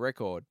 12-4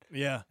 record.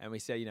 Yeah. And we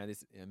said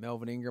this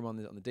Melvin Ingram on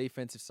the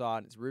defensive side.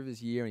 And it's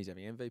Rivers' year, and he's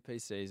having MVP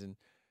season,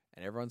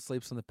 and everyone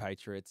sleeps on the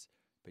Patriots.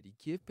 But you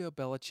give Bill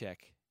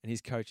Belichick and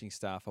his coaching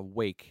staff a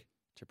week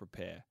to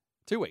prepare.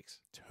 2 weeks.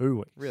 2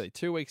 weeks. Really,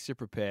 2 weeks to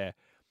prepare.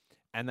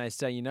 And they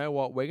say, you know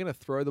what? We're going to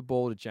throw the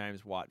ball to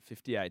James White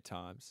 58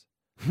 times.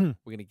 We're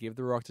going to give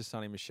the rock to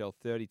Sonny Michel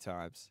 30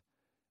 times.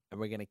 And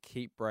we're going to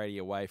keep Brady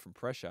away from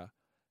pressure.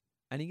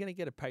 And you're going to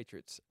get a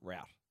Patriots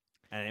rout.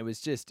 And it was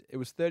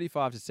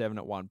 35-7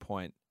 at one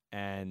point.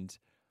 And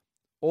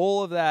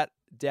all of that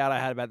doubt I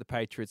had about the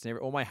Patriots and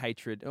all my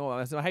hatred,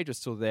 my hatred's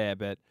still there,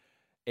 but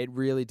it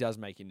really does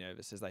make you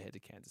nervous as they head to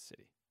Kansas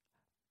City.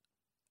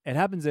 It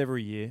happens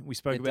every year. We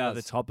spoke about it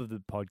at the top of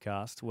the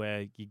podcast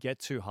where you get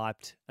too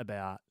hyped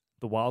about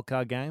the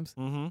wildcard games.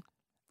 Mm-hmm.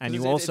 And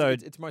you also...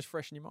 It's most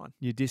fresh in your mind.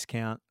 You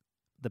discount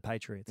the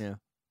Patriots. Yeah.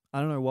 I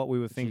don't know what we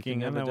were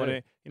thinking. You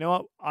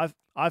know what?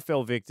 I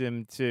fell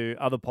victim to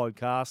other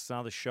podcasts and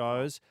other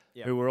shows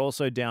who were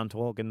also down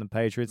talking the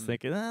Patriots,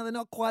 thinking, they're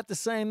not quite the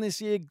same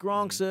this year.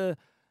 Gronk's a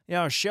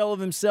shell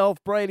of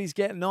himself. Brady's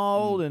getting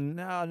old, and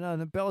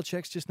no,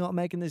 Belichick's just not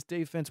making this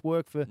defense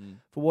work for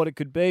what it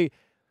could be.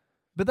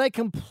 But they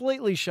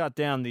completely shut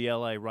down the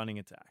LA running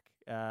attack.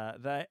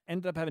 They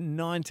ended up having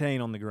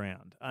 19 on the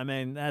ground. I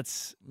mean,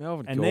 that's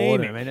Melvin anemic.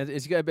 Gordon. I mean,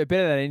 it's got a bit of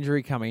that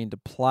injury coming into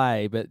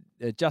play, but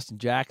Justin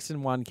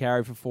Jackson, 1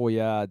 carry for 4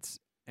 yards,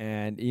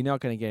 and you're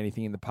not going to get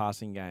anything in the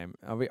passing game.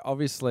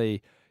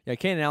 Obviously,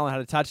 Keenan Allen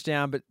had a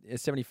touchdown, but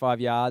 75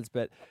 yards.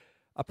 But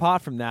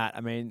apart from that,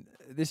 I mean,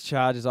 this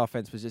Chargers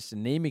offense was just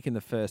anemic in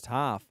the first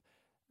half.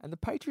 And the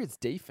Patriots'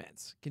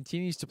 defense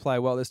continues to play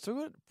well. They've still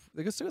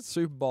got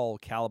Super Bowl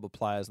caliber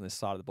players on this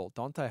side of the ball.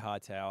 Dante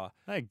Hightower.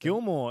 Hey,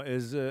 Gilmore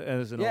is an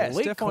elite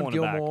Stephon cornerback.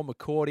 Gilmore,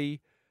 McCourty.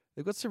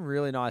 They've got some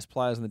really nice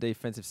players on the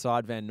defensive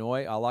side. Van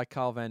Noy. I like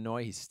Kyle Van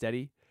Noy. He's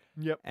steady.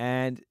 Yep.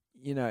 And,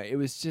 it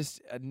was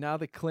just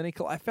another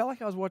clinical. I felt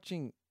like I was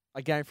watching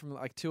a game from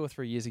like 2 or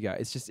 3 years ago.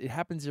 It's just, it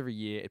happens every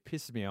year. It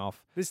pisses me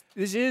off. This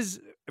is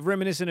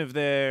reminiscent of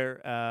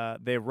their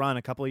run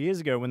a couple of years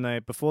ago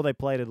before they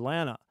played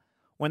Atlanta.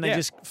 When they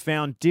just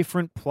found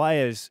different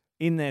players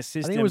in their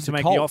system to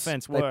make the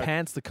offense work. They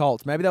pantsed the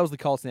Colts. Maybe that was the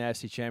Colts in the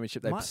AFC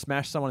Championship. They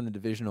smashed someone in the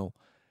divisional,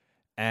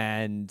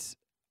 and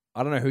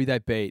I don't know who they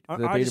beat. They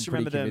beat them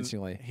pretty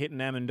convincingly. Hitting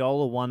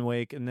Amendola one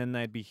week, and then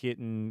they'd be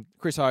hitting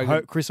Chris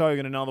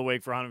Hogan another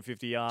week for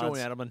 150 yards.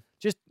 Julian Edelman.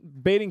 Just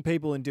beating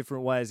people in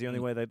different ways. The only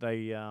way that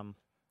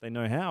they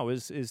know how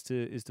is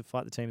to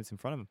fight the team that's in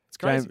front of them. It's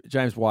crazy.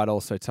 James White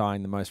also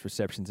tying the most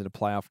receptions in a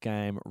playoff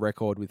game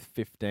record with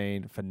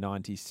 15 for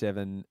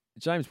 97.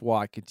 James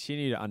White,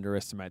 continue to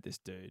underestimate this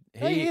dude.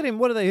 They hit him.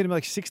 What did they hit him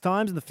like 6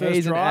 times in the first drive?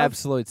 He's an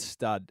absolute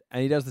stud,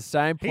 and he does the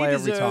same play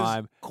every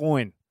time.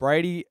 Coin.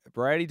 Brady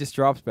just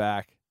drops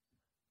back.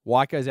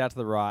 White goes out to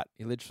the right.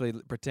 He literally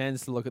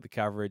pretends to look at the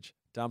coverage,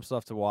 dumps it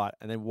off to White,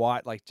 and then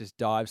White just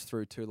dives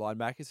through 2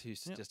 linebackers who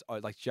just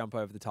jump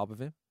over the top of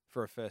him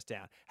for a first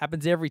down.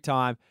 Happens every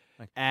time.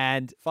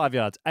 And 5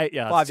 yards, 8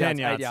 yards, 10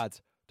 yards. 8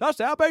 yards.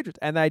 Touchdown, Patriots.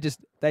 And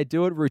they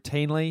do it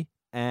routinely,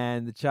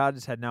 and the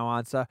Chargers had no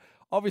answer.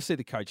 Obviously,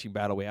 the coaching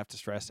battle, we have to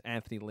stress,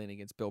 Anthony Lynn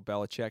against Bill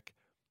Belichick.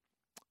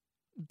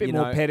 Bit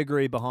more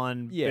pedigree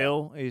behind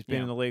Bill. He's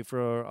been in the league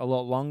for a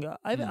lot longer.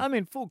 I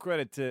mean, full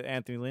credit to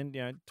Anthony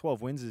Lynn.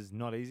 12 wins is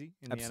not easy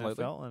in the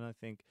NFL, and I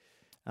think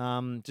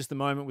just the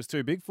moment was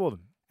too big for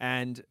them.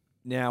 And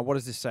now, what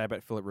does this say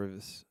about Phillip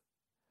Rivers?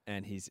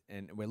 And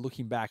we're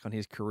looking back on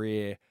his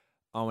career,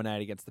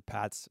 0-8 against the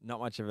Pats. Not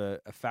much of a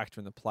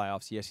factor in the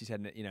playoffs. Yes, he's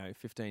had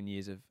 15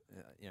 years of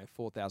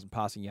 4,000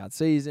 passing yard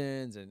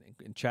seasons and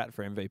chat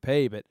for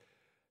MVP. But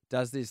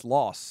does this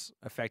loss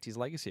affect his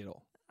legacy at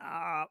all?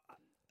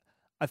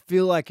 I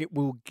feel like it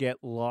will get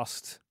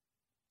lost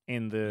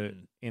in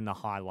the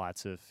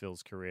highlights of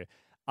Phil's career.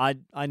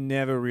 I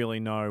never really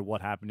know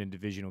what happened in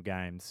divisional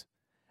games.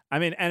 I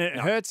mean, and it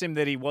hurts him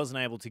that he wasn't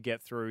able to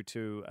get through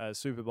to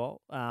Super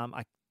Bowl.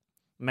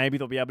 Maybe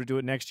they'll be able to do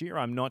it next year.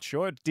 I'm not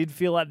sure. It did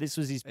feel like this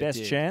was his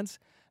best chance,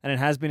 and it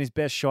has been his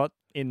best shot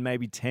in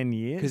maybe 10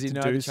 years. Because you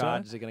know the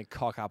Chargers are going to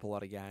cock up a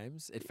lot of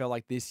games. It felt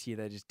like this year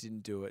they just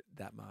didn't do it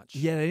that much.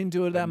 Yeah, they didn't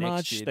do it that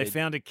much. They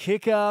found a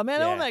kicker. Man,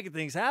 they were making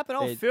things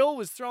happen. Phil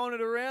was throwing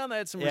it around. They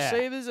had some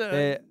receivers.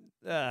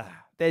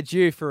 They're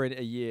due for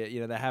a year.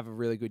 You know, they have a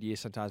really good year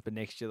sometimes, but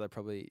next year they'll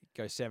probably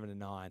go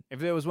 7-9. If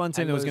there was one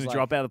team that was going to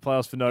drop out of the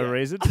playoffs for no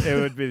reason, it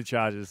would be the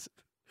Chargers.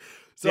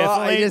 So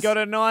definitely got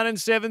a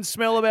 9-7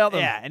 smell about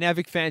them. Yeah, and now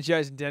Vic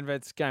Fangio's in Denver.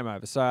 It's game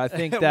over. So I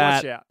think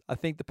that I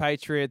think the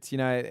Patriots. You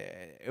know,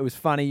 it was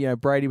funny. You know,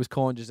 Brady was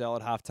calling Giselle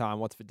at halftime,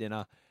 "What's for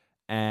dinner?"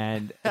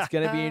 And it's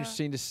going to be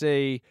interesting to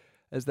see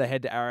as they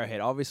head to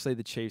Arrowhead. Obviously,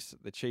 the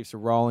Chiefs are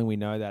rolling. We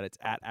know that it's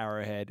at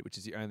Arrowhead, which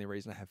is the only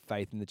reason I have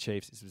faith in the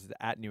Chiefs. If it was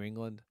at New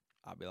England,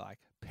 I'd be like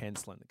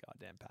penciling the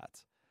goddamn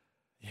Pats.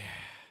 Yeah,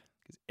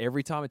 because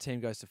every time a team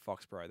goes to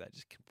Foxborough, they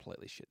just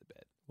completely shit the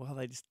bed. Well,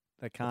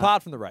 they can't.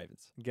 Apart from the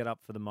Ravens. Get up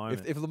for the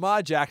moment. If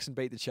Lamar Jackson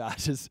beat the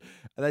Chargers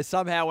and they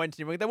somehow went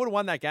to New England, they would have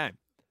won that game.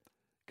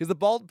 Because the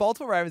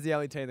Baltimore Ravens are the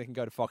only team that can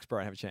go to Foxborough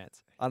and have a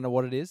chance. I don't know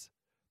what it is,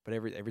 but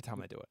every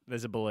time they do it.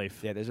 There's a belief.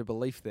 Yeah, there's a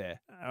belief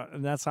there.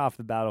 And that's half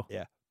the battle.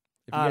 Yeah.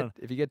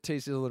 If you get T.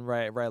 Sizzle and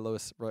Ray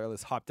Lewis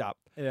hyped up,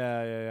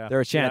 yeah,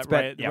 they're a chance.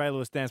 Ray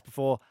Lewis danced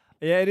before.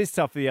 Yeah, it is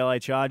tough for the LA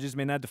Chargers. I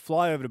mean, they had to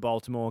fly over to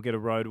Baltimore, get a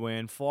road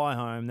win, fly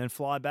home, then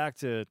fly back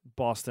to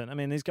Boston. I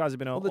mean, these guys have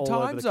been all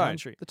over the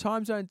country. The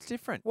time zone's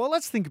different. Well,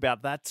 let's think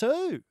about that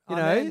too.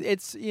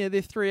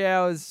 They're 3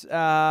 hours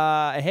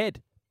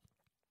ahead.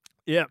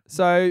 Yeah.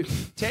 So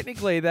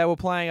technically, they were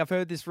playing. I've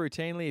heard this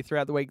routinely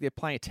throughout the week. They're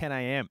playing at 10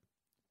 a.m.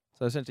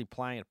 So essentially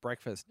playing at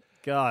breakfast.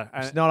 God,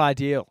 it's not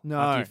ideal. No,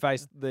 after you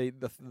face the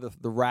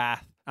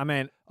wrath. I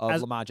mean,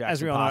 of Lamar Jackson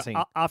as we all passing.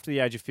 know, after the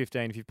age of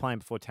 15, if you're playing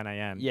before 10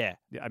 a.m.,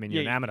 I mean,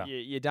 you're an amateur.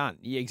 You're done.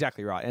 You're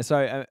exactly right. And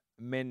so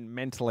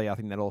mentally, I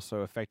think that also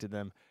affected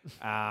them.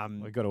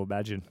 We've got to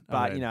imagine.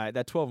 But,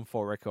 that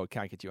 12-4 record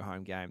can't get you a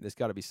home game. There's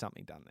got to be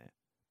something done there.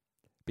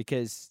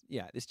 Because,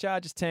 this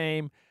Chargers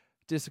team,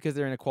 just because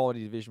they're in a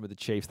quality division with the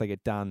Chiefs, they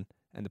get done,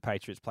 and the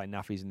Patriots play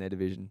nuffies in their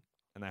division,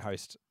 and they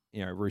host,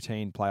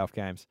 routine playoff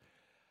games.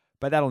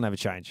 But that'll never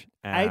change.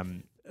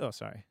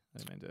 Sorry. I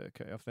didn't mean to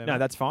cut you off there. No,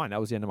 that's fine. That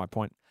was the end of my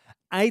point.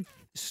 8th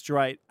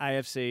straight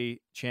AFC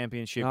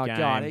championship game. Oh,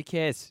 God, who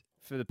cares?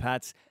 For the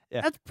Pats.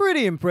 Yeah. That's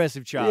pretty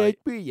impressive, Charlie.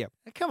 Yeah.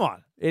 Come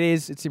on. It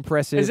is. It's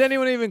impressive. Is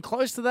anyone even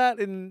close to that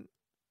in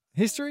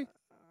history?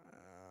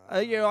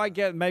 I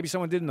get maybe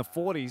someone did in the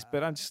 40s,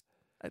 but I'm just,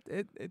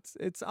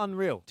 it's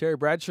unreal. Terry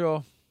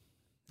Bradshaw.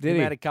 He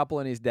made a couple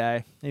in his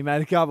day. He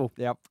made a couple.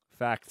 Yep.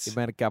 Facts. He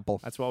made a couple.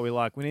 That's what we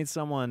like. We need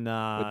someone with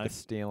the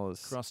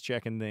Steelers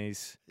cross-checking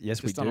these. Yes,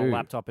 just we do. on a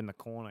laptop in the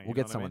corner. We'll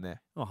get someone there.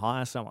 Or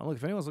hire someone. Look,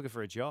 if anyone's looking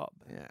for a job,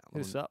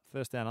 hit us up.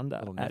 First Down Under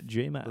at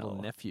Gmail.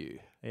 Little nephew.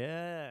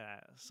 Yeah,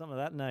 some of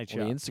that nature.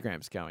 Well, the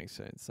Instagram's going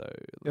soon, so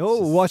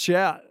watch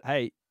out.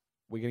 Hey,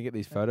 we're gonna get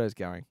these photos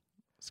going.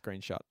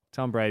 Screenshot.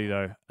 Tom Brady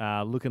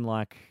though, looking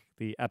like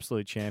the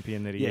absolute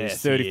champion that he is.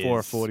 Yes, 34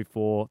 of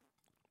 44,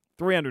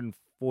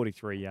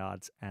 343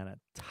 yards and a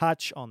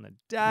touch on the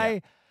day.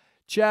 Yep.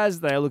 Chaz,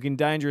 they are looking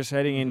dangerous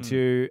heading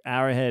into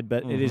Arrowhead,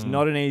 but it is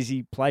not an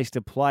easy place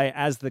to play,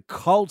 as the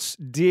Colts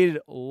did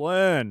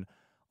learn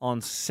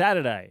on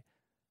Saturday,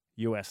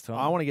 US time.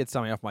 I want to get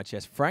something off my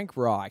chest. Frank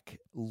Reich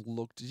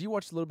did you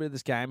watch a little bit of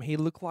this game? He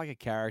looked like a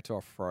character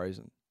off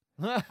Frozen.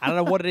 I don't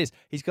know what it is.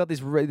 He's got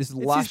this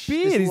lush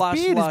beard. His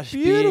beard is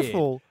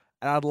beautiful. Beard.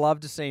 And I'd love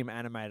to see him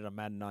animated on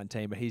Madden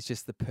 19, but he's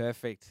just the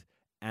perfect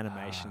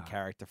animation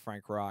character,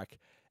 Frank Reich.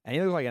 And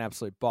he looked like an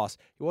absolute boss.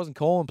 He wasn't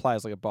calling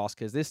players like a boss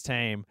because this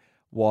team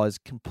was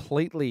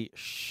completely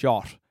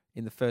shot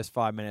in the first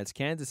 5 minutes.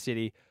 Kansas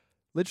City,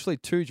 literally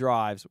 2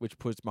 drives, which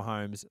puts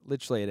Mahomes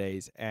literally at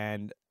ease.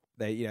 And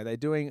they're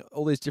doing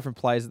all these different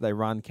plays that they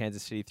run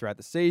Kansas City throughout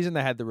the season.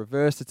 They had the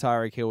reverse to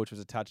Tyreek Hill, which was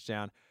a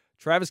touchdown.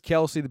 Travis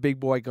Kelce, the big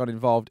boy, got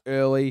involved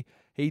early.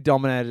 He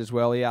dominated as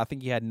well. I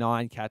think he had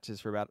 9 catches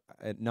for about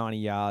 90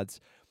 yards.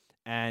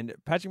 And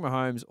Patrick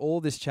Mahomes, all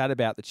this chat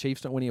about the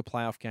Chiefs not winning a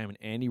playoff game and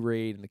Andy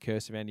Reid and the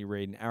curse of Andy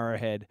Reid and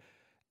Arrowhead.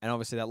 And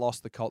obviously that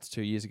lost the Colts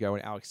 2 years ago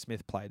when Alex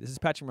Smith played. This is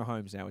Patrick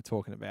Mahomes now we're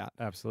talking about.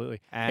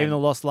 Absolutely. And even the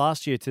loss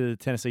last year to the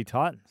Tennessee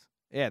Titans.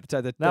 Yeah.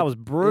 That was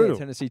brutal. Yeah,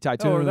 Tennessee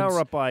Titans. They were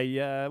up by,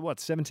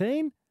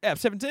 17? Yeah,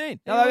 17.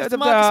 Yeah, Marcus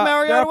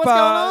Mariota,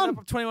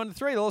 what's going on? 21-3.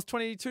 They lost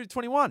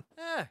 22-21.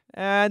 Yeah.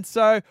 And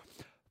so,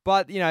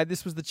 but,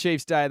 this was the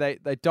Chiefs' day.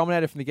 They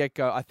dominated from the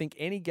get-go. I think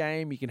any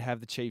game you can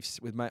have the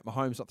Chiefs with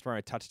Mahomes not throwing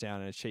a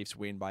touchdown and the Chiefs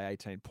win by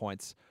 18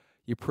 points,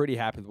 you're pretty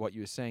happy with what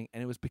you were seeing.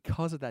 And it was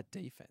because of that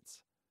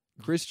defense.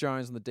 Chris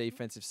Jones on the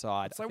defensive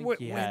side. So where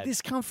did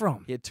this come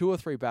from? He had 2 or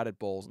 3 batted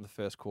balls in the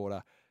first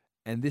quarter,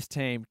 and this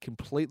team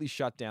completely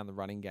shut down the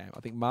running game. I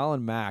think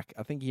Marlon Mack,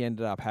 he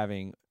ended up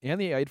he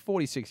had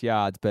 46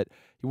 yards, but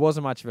he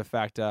wasn't much of a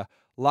factor.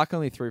 Luck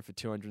only threw for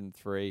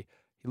 203.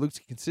 He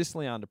looked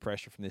consistently under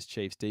pressure from this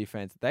Chiefs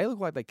defense. They look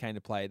like they came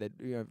to play. They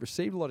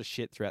received a lot of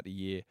shit throughout the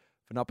year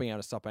for not being able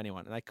to stop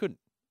anyone, and they couldn't.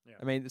 Yeah.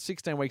 I mean, the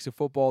 16 weeks of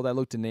football, they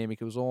looked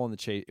anemic. It was all on the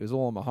Chiefs. It was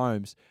all on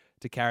Mahomes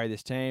to carry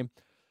this team.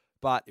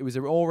 But it was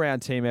an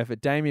all-round team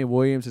effort. Damian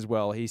Williams as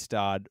well. He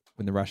starred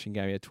in the rushing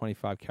game. He had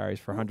 25 carries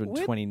for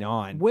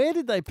 129. Where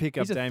did they pick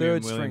up He's a Damian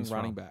third Williams string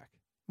running from? back.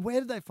 Where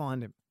did they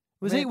find him?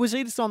 Was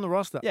he just on the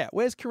roster? Yeah,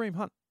 where's Kareem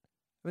Hunt?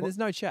 I mean, there's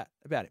no chat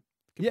about him.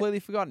 Completely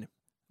forgotten him.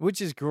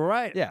 Which is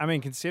great. Yeah. I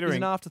mean, He's considering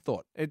an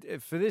afterthought.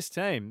 for this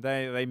team,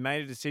 they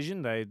made a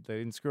decision. They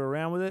didn't screw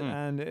around with it,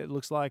 and it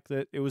looks like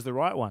that it was the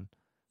right one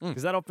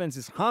because that offense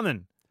is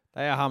humming.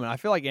 They are humming. I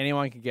feel like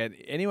everyone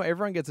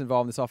gets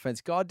involved in this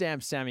offense.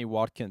 Goddamn Sammy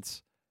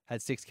Watkins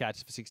had 6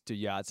 catches for 62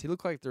 yards. He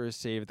looked like the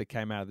receiver that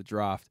came out of the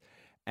draft.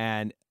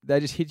 And they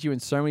just hit you in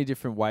so many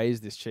different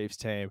ways, this Chiefs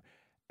team.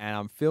 And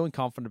I'm feeling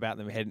confident about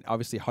them heading,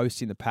 obviously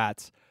hosting the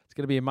Pats. It's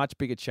going to be a much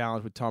bigger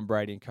challenge with Tom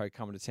Brady and co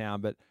coming to town.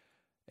 But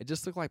it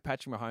just looked like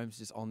Patrick Mahomes is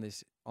just on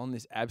this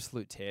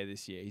absolute tear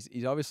this year.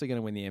 He's obviously going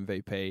to win the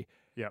MVP.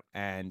 Yep.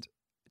 And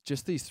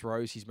just these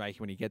throws he's making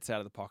when he gets out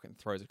of the pocket and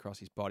throws across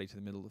his body to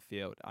the middle of the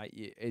field,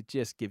 it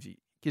just gives you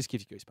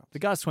goosebumps. The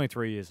guy's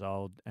 23 years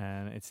old,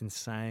 and it's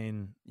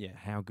insane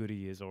how good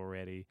he is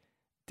already.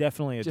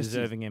 Definitely a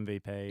deserving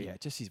MVP. Yeah,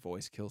 just his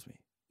voice kills me.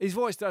 His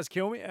voice does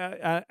kill me.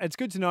 It's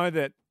good to know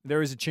that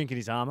there is a chink in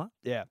his armor.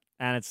 Yeah.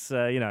 And it's,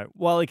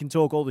 while he can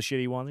talk all the shit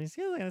he wants, he's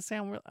going to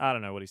sound real. I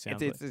don't know what he sounds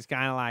like. It's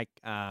kind of like,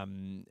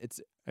 it's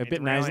a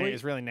bit nasally.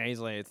 It's really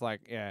nasally. It's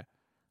like,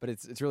 but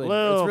it's really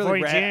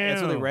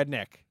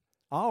redneck.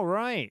 All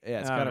right. Yeah,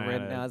 it's kind of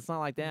red. No, it's not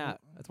like that.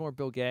 It's more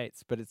Bill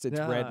Gates, but it's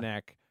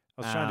redneck.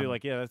 I was trying to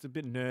do that's a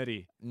bit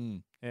nerdy.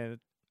 Yeah.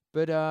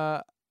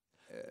 But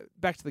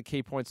back to the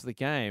key points of the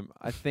game.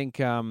 I think,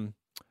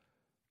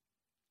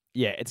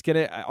 it's going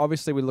to,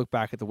 obviously we look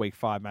back at the week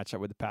 5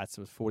 matchup with the Pats.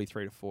 It was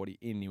 43-40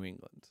 in New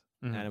England.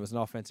 And it was an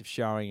offensive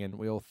showing, and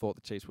we all thought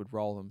the Chiefs would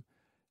roll them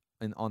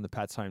on the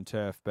Pats' home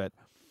turf. But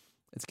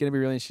it's going to be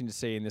really interesting to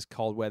see in this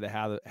cold weather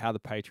how the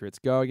Patriots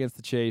go against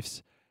the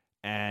Chiefs.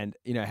 And,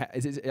 I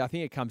think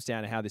it comes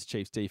down to how this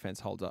Chiefs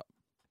defense holds up.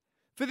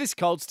 For this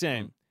Colts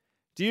team,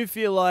 do you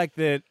feel like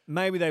that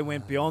maybe they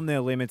went beyond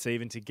their limits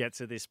even to get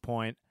to this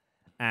point,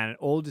 and it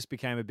all just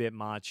became a bit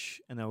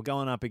much, and they were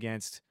going up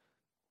against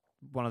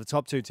one of the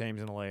top 2 teams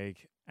in the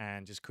league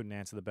and just couldn't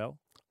answer the bell?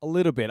 A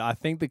little bit. I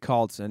think the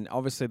Colts, and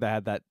obviously they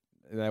had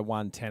they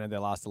won 10 of their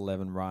last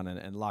 11 run,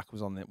 and Luck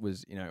was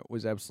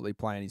absolutely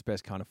playing his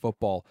best kind of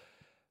football.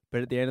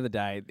 But at the end of the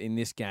day, in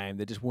this game,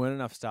 there just weren't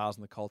enough stars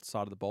on the Colts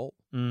side of the ball.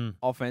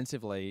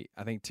 Offensively,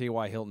 I think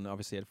T.Y. Hilton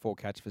obviously had 4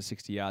 catches for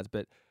 60 yards,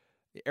 but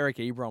Eric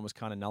Ebron was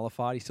kind of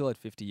nullified. He still had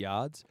 50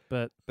 yards.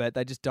 But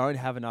they just don't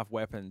have enough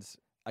weapons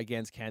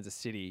against Kansas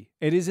City.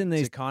 It is in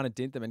these to kind of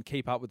dint them and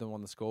keep up with them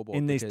on the scoreboard.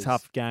 In these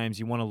tough games,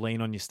 you want to lean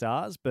on your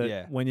stars,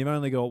 but when you've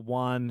only got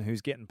one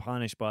who's getting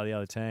punished by the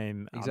other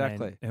team,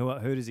 exactly. I mean,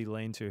 who does he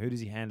lean to? Who does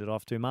he hand it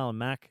off to? Marlon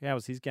Mack, how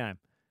was his game?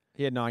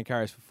 He had 9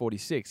 carries for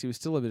 46. He was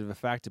still a bit of a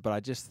factor, but I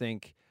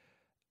think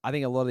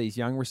a lot of these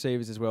young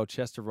receivers as well,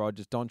 Chester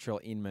Rogers, Dontrell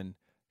Inman,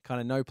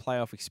 kind of no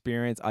playoff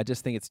experience. I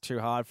just think it's too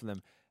hard for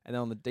them. And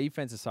then on the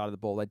defensive side of the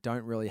ball, they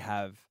don't really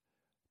have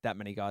that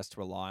many guys to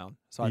rely on.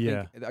 So I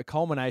think a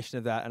culmination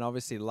of that, and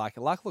obviously Luck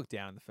looked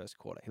down in the first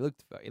quarter. He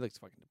looked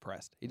fucking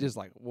depressed. He just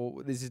like,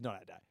 well, this is not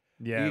our day.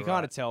 Yeah, you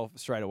kind of tell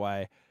straight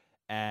away.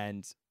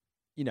 And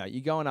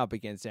you're going up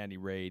against Andy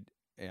Reid.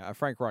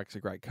 Frank Reich's a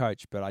great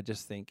coach, but I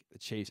just think the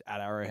Chiefs at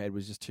Arrowhead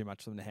was just too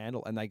much for them to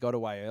handle, and they got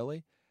away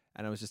early,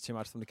 and it was just too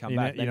much for them to come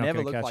back. They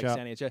never looked like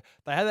standing a chance.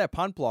 They had that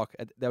punt block.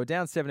 They were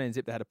down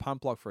 17-0. They had a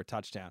punt block for a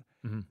touchdown,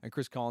 and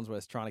Chris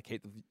Collinsworth's trying to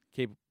keep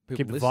the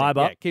vibe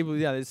up.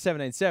 Yeah, it's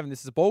 17-7.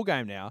 This is a ball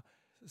game now.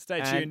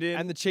 Stay tuned in.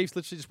 And the Chiefs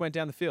literally just went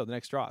down the field the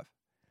next drive.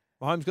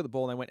 Mahomes got the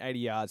ball, and they went 80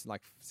 yards in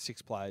like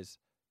 6 plays.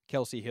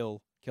 Kelsey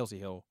Hill,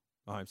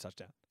 Mahomes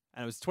touchdown.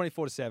 And it was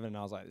 24-7, and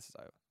I was like, this is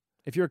over.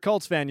 If you're a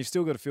Colts fan, you've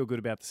still got to feel good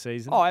about the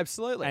season. Oh,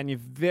 absolutely. And you're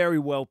very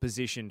well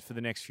positioned for the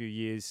next few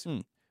years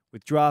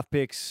with draft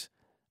picks,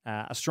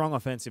 a strong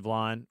offensive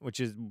line, which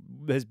has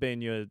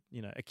been your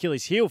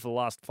Achilles heel for the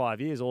last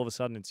 5 years. All of a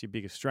sudden, it's your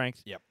biggest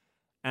strength. Yep.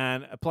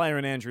 And a player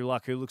in Andrew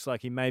Luck who looks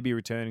like he may be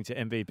returning to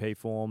MVP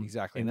form.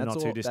 Exactly. In the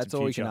not-too-distant future. That's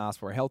all you can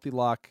ask for. A healthy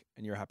Luck,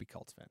 and you're a happy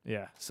Colts fan.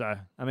 Yeah. So,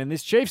 I mean,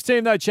 this Chiefs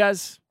team, though,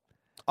 Chaz.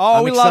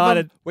 Oh, we love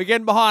them. We're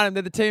getting behind them.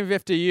 They're the team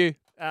of FDU.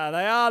 They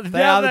are.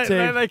 They are the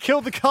team. They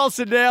killed the Colts,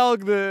 and now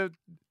the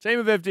team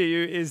of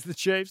FDU is the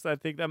Chiefs. I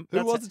think them.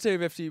 Who was the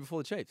team of FDU before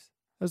the Chiefs?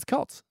 It was the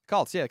Colts.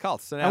 Colts.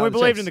 So and we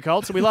believed in the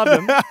Colts, and we loved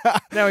them.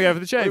 Now we go for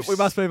the Chiefs. We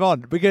must move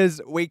on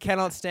because we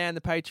cannot stand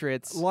the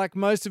Patriots. Like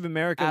most of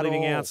America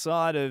living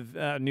outside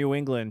of New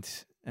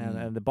England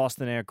and the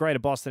Boston area, greater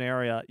Boston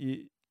area,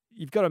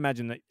 you've got to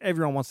imagine that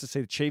everyone wants to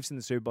see the Chiefs in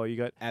the Super Bowl. You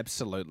got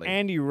absolutely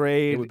Andy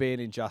Reid. It would be an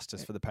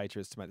injustice for the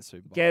Patriots to make the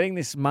Super Bowl. Getting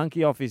this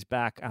monkey off his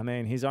back. I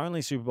mean, his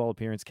only Super Bowl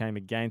appearance came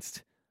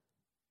against,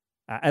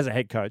 as a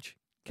head coach,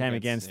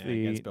 against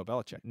Bill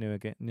Belichick. New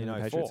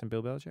Patriots and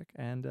Bill Belichick.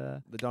 And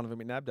the Donovan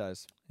McNabb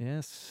days.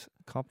 Yes.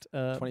 Copped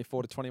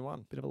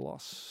 24-21. Bit of a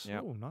loss.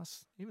 Yep. Oh,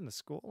 nice. Even the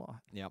scoreline.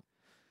 Yep.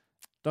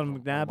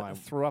 Donovan McNabb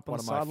threw up on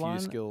the sideline. One of my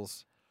few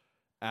skills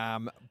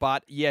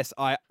But yes,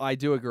 I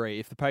do agree.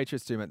 If the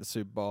Patriots do make the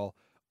Super Bowl,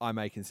 I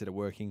may consider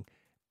working.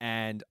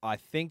 And I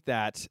think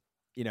that,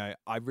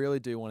 I really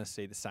do want to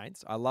see the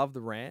Saints. I love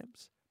the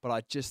Rams, but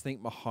I just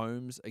think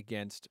Mahomes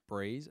against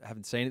Breeze. I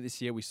haven't seen it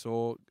this year. We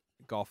saw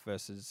Goff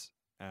versus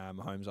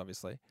Mahomes,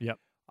 obviously. Yep.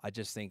 I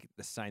just think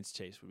the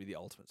Saints-Chiefs would be the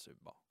ultimate Super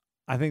Bowl.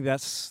 I think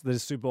that's the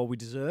Super Bowl we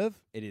deserve.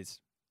 It is.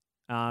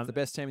 It's the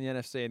best team in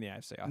the NFC and the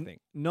AFC, I think.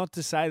 Not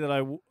to say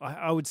that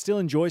I would still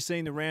enjoy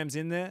seeing the Rams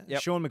in there.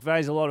 Yep. Sean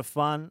McVay's a lot of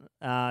fun.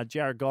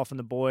 Jared Goff and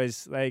the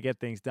boys, they get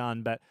things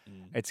done. But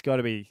it's got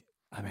to be,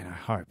 I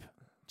hope,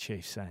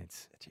 Chiefs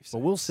Saints. But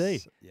we'll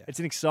see. Yeah. It's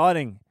an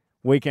exciting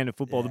weekend of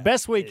football. Yeah, the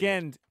best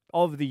weekend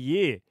of the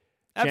year.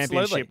 Absolutely.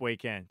 Championship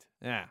weekend.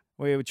 Yeah.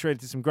 We were treated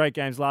to some great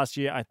games last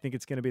year. I think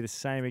it's going to be the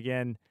same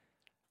again.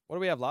 What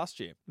did we have last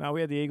year? No,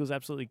 we had the Eagles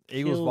absolutely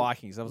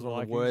Eagles-Vikings. That was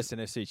one of the worst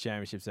NFC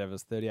championships ever. It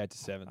was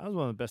 38-7. That was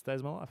one of the best days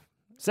of my life.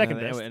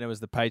 Second best. And it was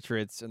the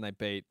Patriots, and they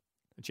beat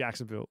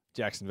Jacksonville.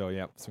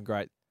 Yeah. Some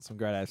great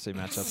AFC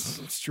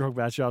matchups. Strong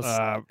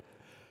matchups.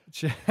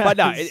 But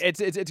no, it's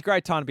a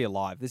great time to be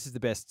alive. This is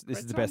the best. This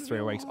is the best 3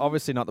 weeks.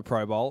 Obviously not the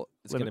Pro Bowl.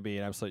 It's going to be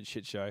an absolute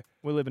shit show.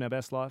 We're living our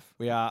best life.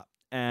 We are,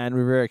 and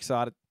we're very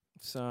excited.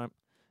 So,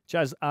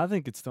 Chaz, I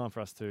think it's time for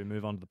us to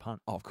move on to the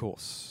punt. Oh, of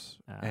course.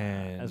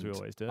 And as we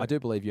always do. I do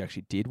believe you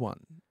actually did one.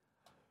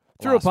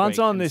 Threw a punt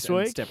on this and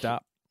week. Stepped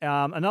up.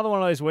 Another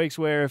one of those weeks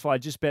where if I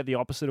just bet the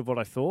opposite of what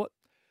I thought,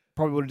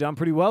 probably would have done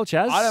pretty well,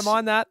 Chaz. I don't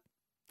mind that.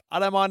 I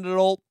don't mind it at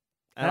all.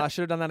 And I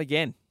should have done that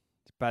again.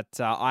 But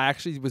I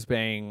actually was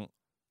being...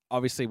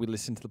 Obviously, we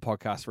listen to the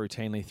podcast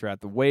routinely throughout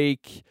the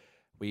week.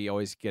 We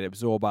always get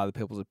absorbed by other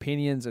people's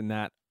opinions, and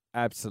that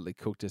absolutely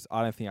cooked us.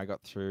 I don't think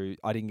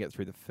I didn't get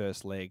through the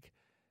first leg.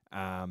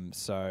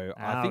 So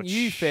I think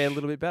you fared a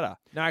little bit better.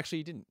 No, actually,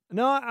 you didn't.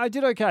 No, I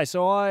did okay.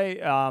 So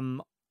I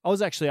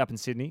was actually up in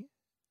Sydney.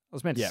 I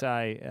was meant to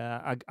say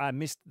I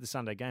missed the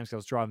Sunday games because I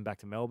was driving back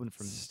to Melbourne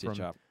from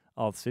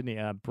Sydney.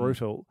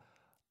 Brutal.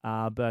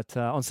 But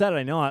on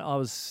Saturday night, I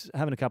was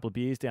having a couple of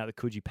beers down at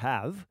the Coogee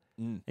Pav.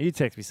 And you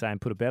texted me saying,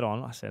 put a bet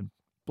on. I said,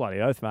 bloody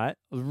oath, mate. I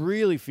was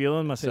really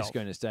feeling myself.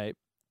 Schooner State.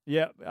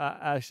 Yeah.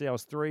 Actually, I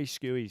was 3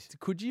 skewies. Is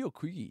it Coogee or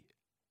Coogee?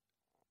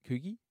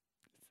 Coogee?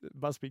 It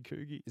must be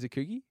Coogee. Is it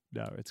Coogee?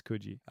 No, it's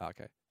Coogee. Oh,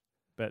 okay.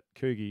 But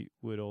Coogee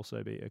would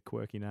also be a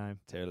quirky name.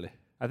 Totally.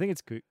 I think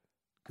it's Coogee.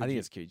 I think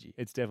it's Coogee.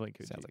 It's definitely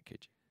Coogee. Sounds like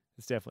Coogee.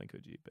 It's definitely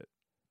Coogee, but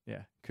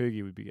yeah,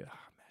 Coogee would be good. Oh,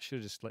 man, I should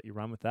have just let you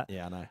run with that.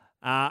 Yeah, I know.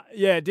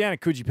 Down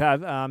at Coogee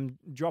Pav,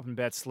 dropping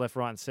bets left,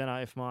 right, and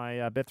centre. If my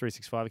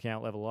Bet365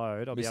 account level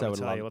load, I'll be able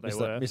to tell you what they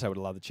were. Miss, I would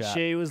have loved the chat.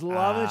 She was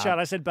loving the chat.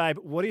 I said, babe,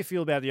 what do you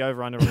feel about the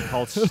over-under on the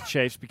Colts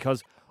Chiefs?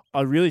 Because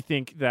I really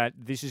think that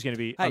this is going to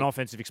be an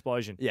offensive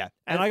explosion. Yeah.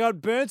 And I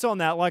got burnt on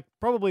that like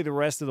probably the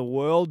rest of the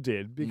world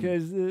did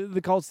because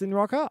the Colts didn't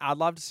rock up. I'd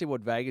love to see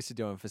what Vegas are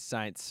doing for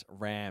Saints,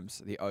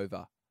 Rams, the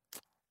over.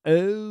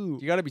 Oh.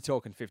 You got to be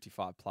talking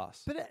 55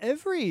 plus. But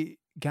every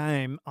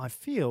game, I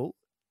feel,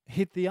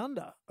 hit the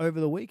under over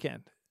the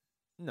weekend.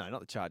 No, not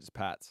the Chargers,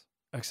 Pats.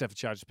 Except for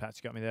Chargers, Pats.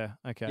 You got me there.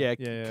 Okay.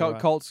 Yeah,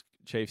 right. Colts,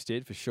 Chiefs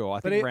did for sure.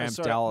 I think Rams,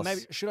 Dallas.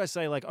 Maybe should I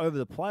say like over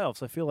the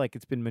playoffs? I feel like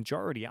it's been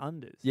majority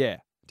unders. Yeah,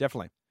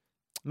 definitely.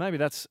 Maybe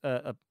that's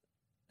a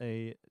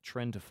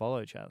trend to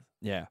follow, Chad.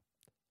 Yeah.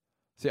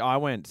 See, I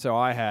went 0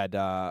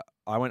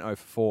 for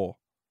 4.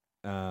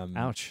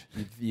 Ouch.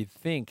 You'd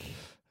think.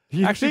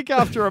 I think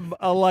after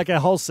a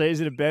whole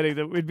season of betting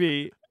that would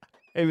be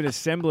even a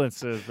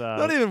semblance of...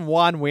 Not even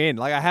one win.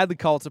 Like, I had the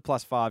Colts at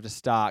 +5 to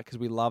start because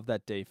we love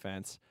that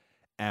defense.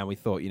 And we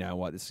thought, you know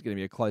what, this is going to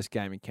be a close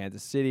game in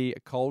Kansas City, a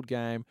cold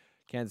game.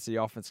 Kansas City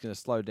offense is going to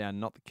slow down.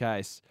 Not the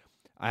case.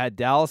 I had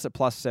Dallas at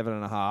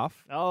 +7.5.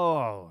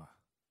 Oh.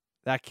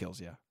 That kills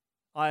you.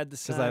 I had the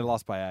same. Because they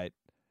lost by 8.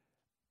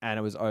 And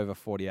it was over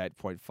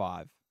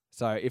 48.5.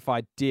 So if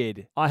I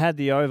did... I had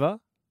the over.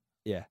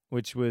 Yeah.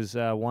 Which was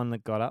one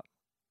that got up.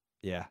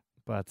 Yeah.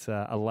 But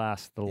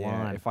alas, the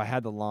line. If I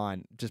had the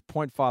line, just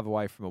 0.5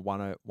 away from a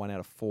 1 out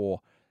of 4.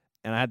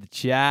 And I had the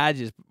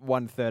Chargers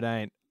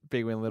 1-13.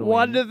 Big win, little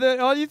win. 1-13.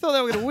 Oh, you thought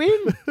they were going to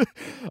win?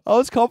 I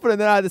was confident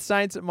that I had the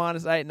Saints at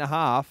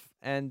 -8.5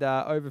 and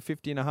over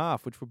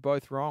 50.5, which were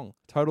both wrong.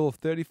 Total of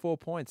 34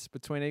 points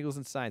between Eagles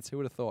and Saints. Who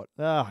would have thought?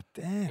 Oh,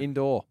 damn.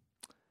 Indoor.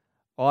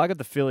 Oh, I got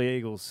the Philly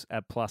Eagles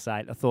at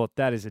 +8. I thought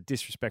that is a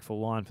disrespectful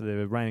line for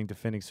the reigning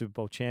defending Super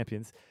Bowl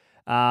champions.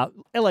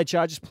 LA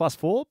Chargers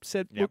 +4.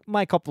 Said, look,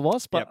 may cop the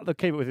loss, but they'll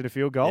keep it within a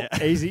field goal.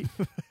 Yeah. Easy.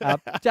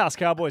 Dallas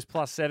Cowboys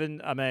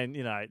 +7. I mean,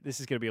 you know, this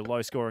is going to be a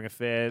low-scoring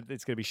affair.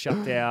 It's going to be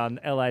shut down.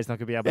 LA's not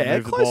going to be able to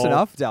move the ball. Close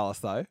enough, Dallas,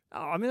 though. Oh,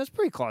 I mean, that's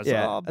pretty close.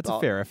 Yeah, that's a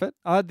fair effort.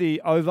 I had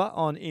the over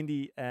on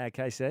Indy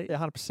KC. Yeah,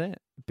 100%.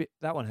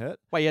 That one hurt.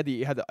 Wait,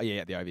 you had the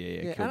over.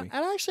 Yeah, killed me.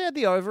 And I actually had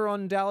the over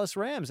on Dallas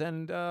Rams,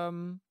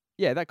 and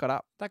yeah, that got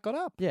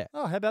up. Yeah.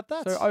 Oh, how about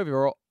that? So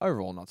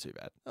overall, not too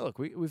bad. Oh, look,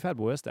 we've had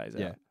worse days.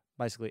 Yeah.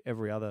 Basically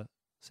every other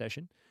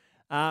session.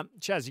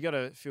 Chaz, you got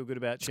to feel good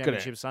about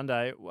Championship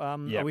Sunday. Are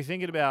we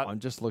thinking about? I'm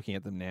just looking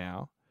at them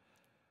now.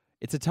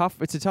 It's a tough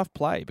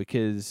play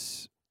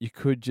because you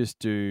could just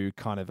do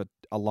kind of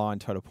a line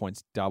total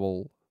points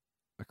double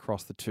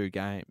across the two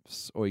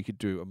games, or you could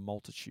do a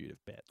multitude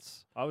of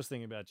bets. I was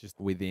thinking about just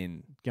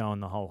within going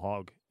the whole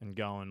hog and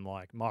going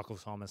like Michael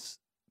Thomas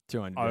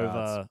 200 over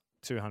yards.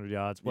 200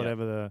 yards,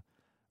 whatever the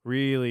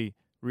really,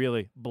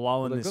 really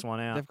blowing this one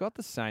out. They've got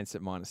the Saints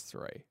at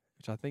 -3,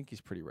 which I think is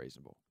pretty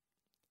reasonable.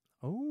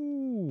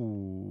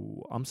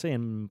 Oh, I'm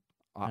seeing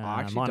I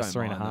actually -3.5.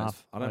 don't mind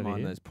those. I don't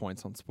mind those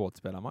points on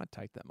Sportsbet. I might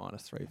take that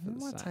 -3 for the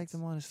Saints. I might take the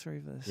 -3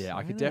 for this. Yeah,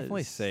 I could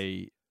definitely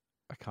see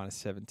a kind of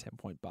 7-10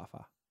 point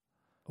buffer.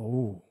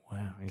 Oh,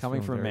 wow.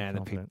 Coming from a man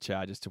that picked the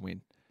Chargers to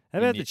win. How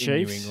about the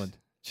Chiefs? In New England.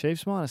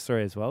 Chiefs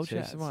 -3 as well,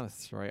 Chiefs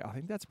Chaz. -3. I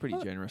think that's pretty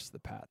generous to the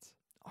Pats.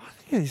 I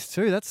think it is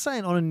too. That's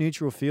saying on a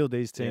neutral field,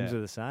 these teams Yeah.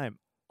 are the same.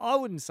 I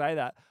wouldn't say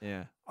that.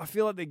 Yeah. I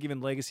feel like they're giving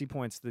legacy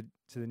points to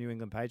the New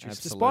England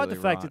Patriots, despite Absolutely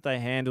the fact right. that they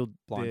handled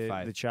Blind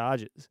faith. the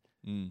Chargers.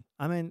 Mm.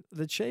 I mean,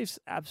 the Chiefs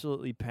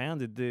absolutely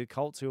pounded the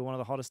Colts, who are one of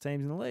the hottest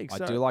teams in the league. I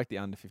So- do like the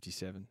under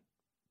 57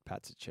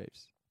 Pats at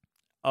Chiefs.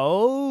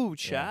 Oh,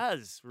 Yeah.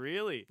 Chaz,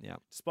 really? Yeah.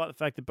 Despite the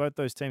fact that both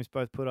those teams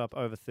both put up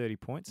over 30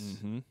 points.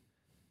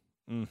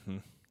 Mm-hmm.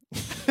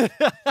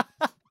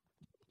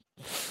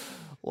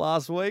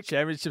 Last week.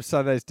 Championship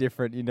Sunday's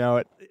different. You know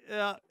it.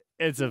 Yeah,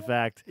 it's a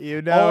fact.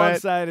 You know All I'm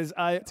it. saying is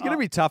It's going to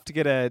be tough to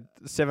get a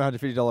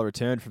 $750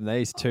 return from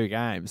these two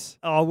games.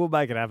 Oh, we'll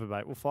make it happen,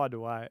 mate. We'll find a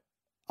way.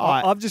 All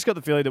right. I've just got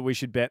the feeling that we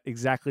should bet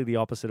exactly the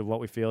opposite of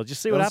what we feel.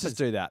 Just see what Let's happens.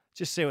 just do that.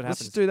 Just see what Let's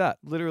happens. just do that.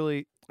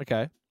 Literally.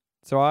 Okay.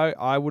 So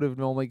I would have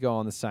normally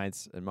gone the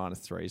Saints at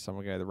 -3, so I'm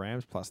going to go the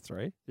Rams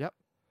 +3. Yep.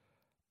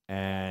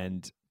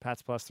 And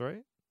Pats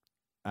 +3.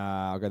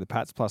 I'll go the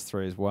Pats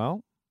 +3 as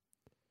well.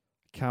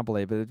 Can't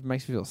believe it. It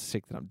makes me feel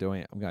sick that I'm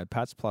doing it. I'm going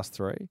Pats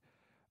 +3.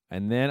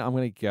 And then I'm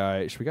going to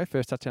go, should we go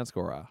first touchdown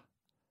scorer?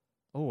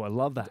 Oh, I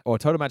love that. Or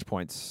total match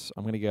points.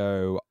 I'm going to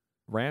go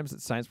Rams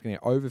at Saints. We're going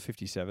to go over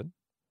 57.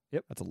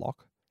 Yep. That's a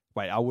lock.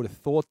 Wait, I would have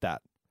thought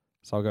that.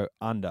 So I'll go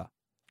under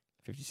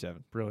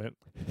 57. Brilliant.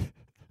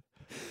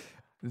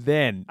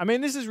 Then. I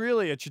mean, this is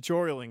really a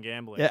tutorial in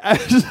gambling. Yeah,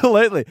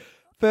 absolutely.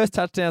 First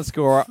touchdown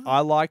scorer. I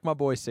like my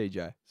boy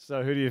CJ.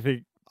 So who do you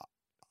think?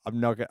 I'm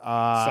not going to.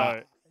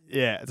 So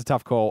yeah, it's a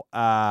tough call.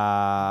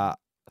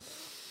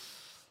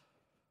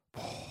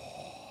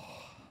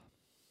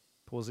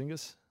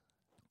 Porzingis?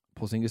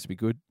 Porzingis would be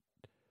good.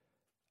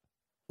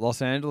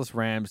 Los Angeles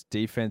Rams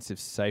defensive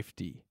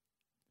safety.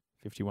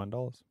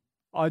 $51.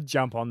 I'd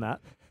jump on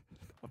that.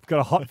 I've got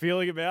a hot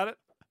feeling about it.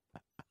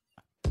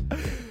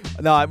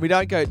 No, we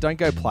don't go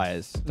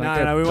players. We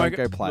won't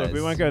go players. Look,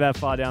 we won't go that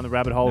far down the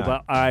rabbit hole, No.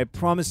 but I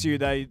promise you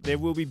there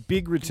will be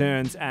big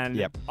returns and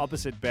Yep.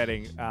 opposite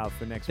betting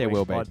for next There week's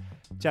will be. pod.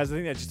 Chaz, I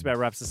think that just about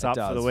wraps us It up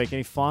for the does. week.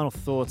 Any final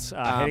thoughts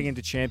heading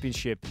into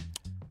championship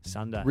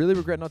Sunday? Really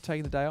regret not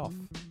taking the day off.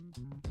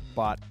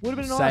 But Would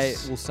have been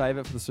nice. we'll save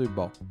it for the Super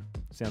Bowl.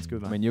 Sounds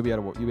good, mate. I mean, you'll be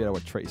able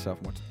to treat yourself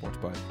and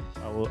watch both.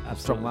 I will Strong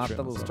absolutely latte, treat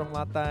little myself. strong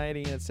latte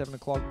eating at 7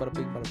 o'clock. Bada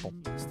bing, bada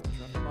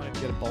boom. Might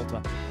even get a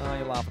bolter. Oh,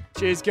 you're laughing.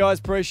 Cheers, guys.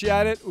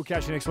 Appreciate it. We'll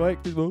catch you next week.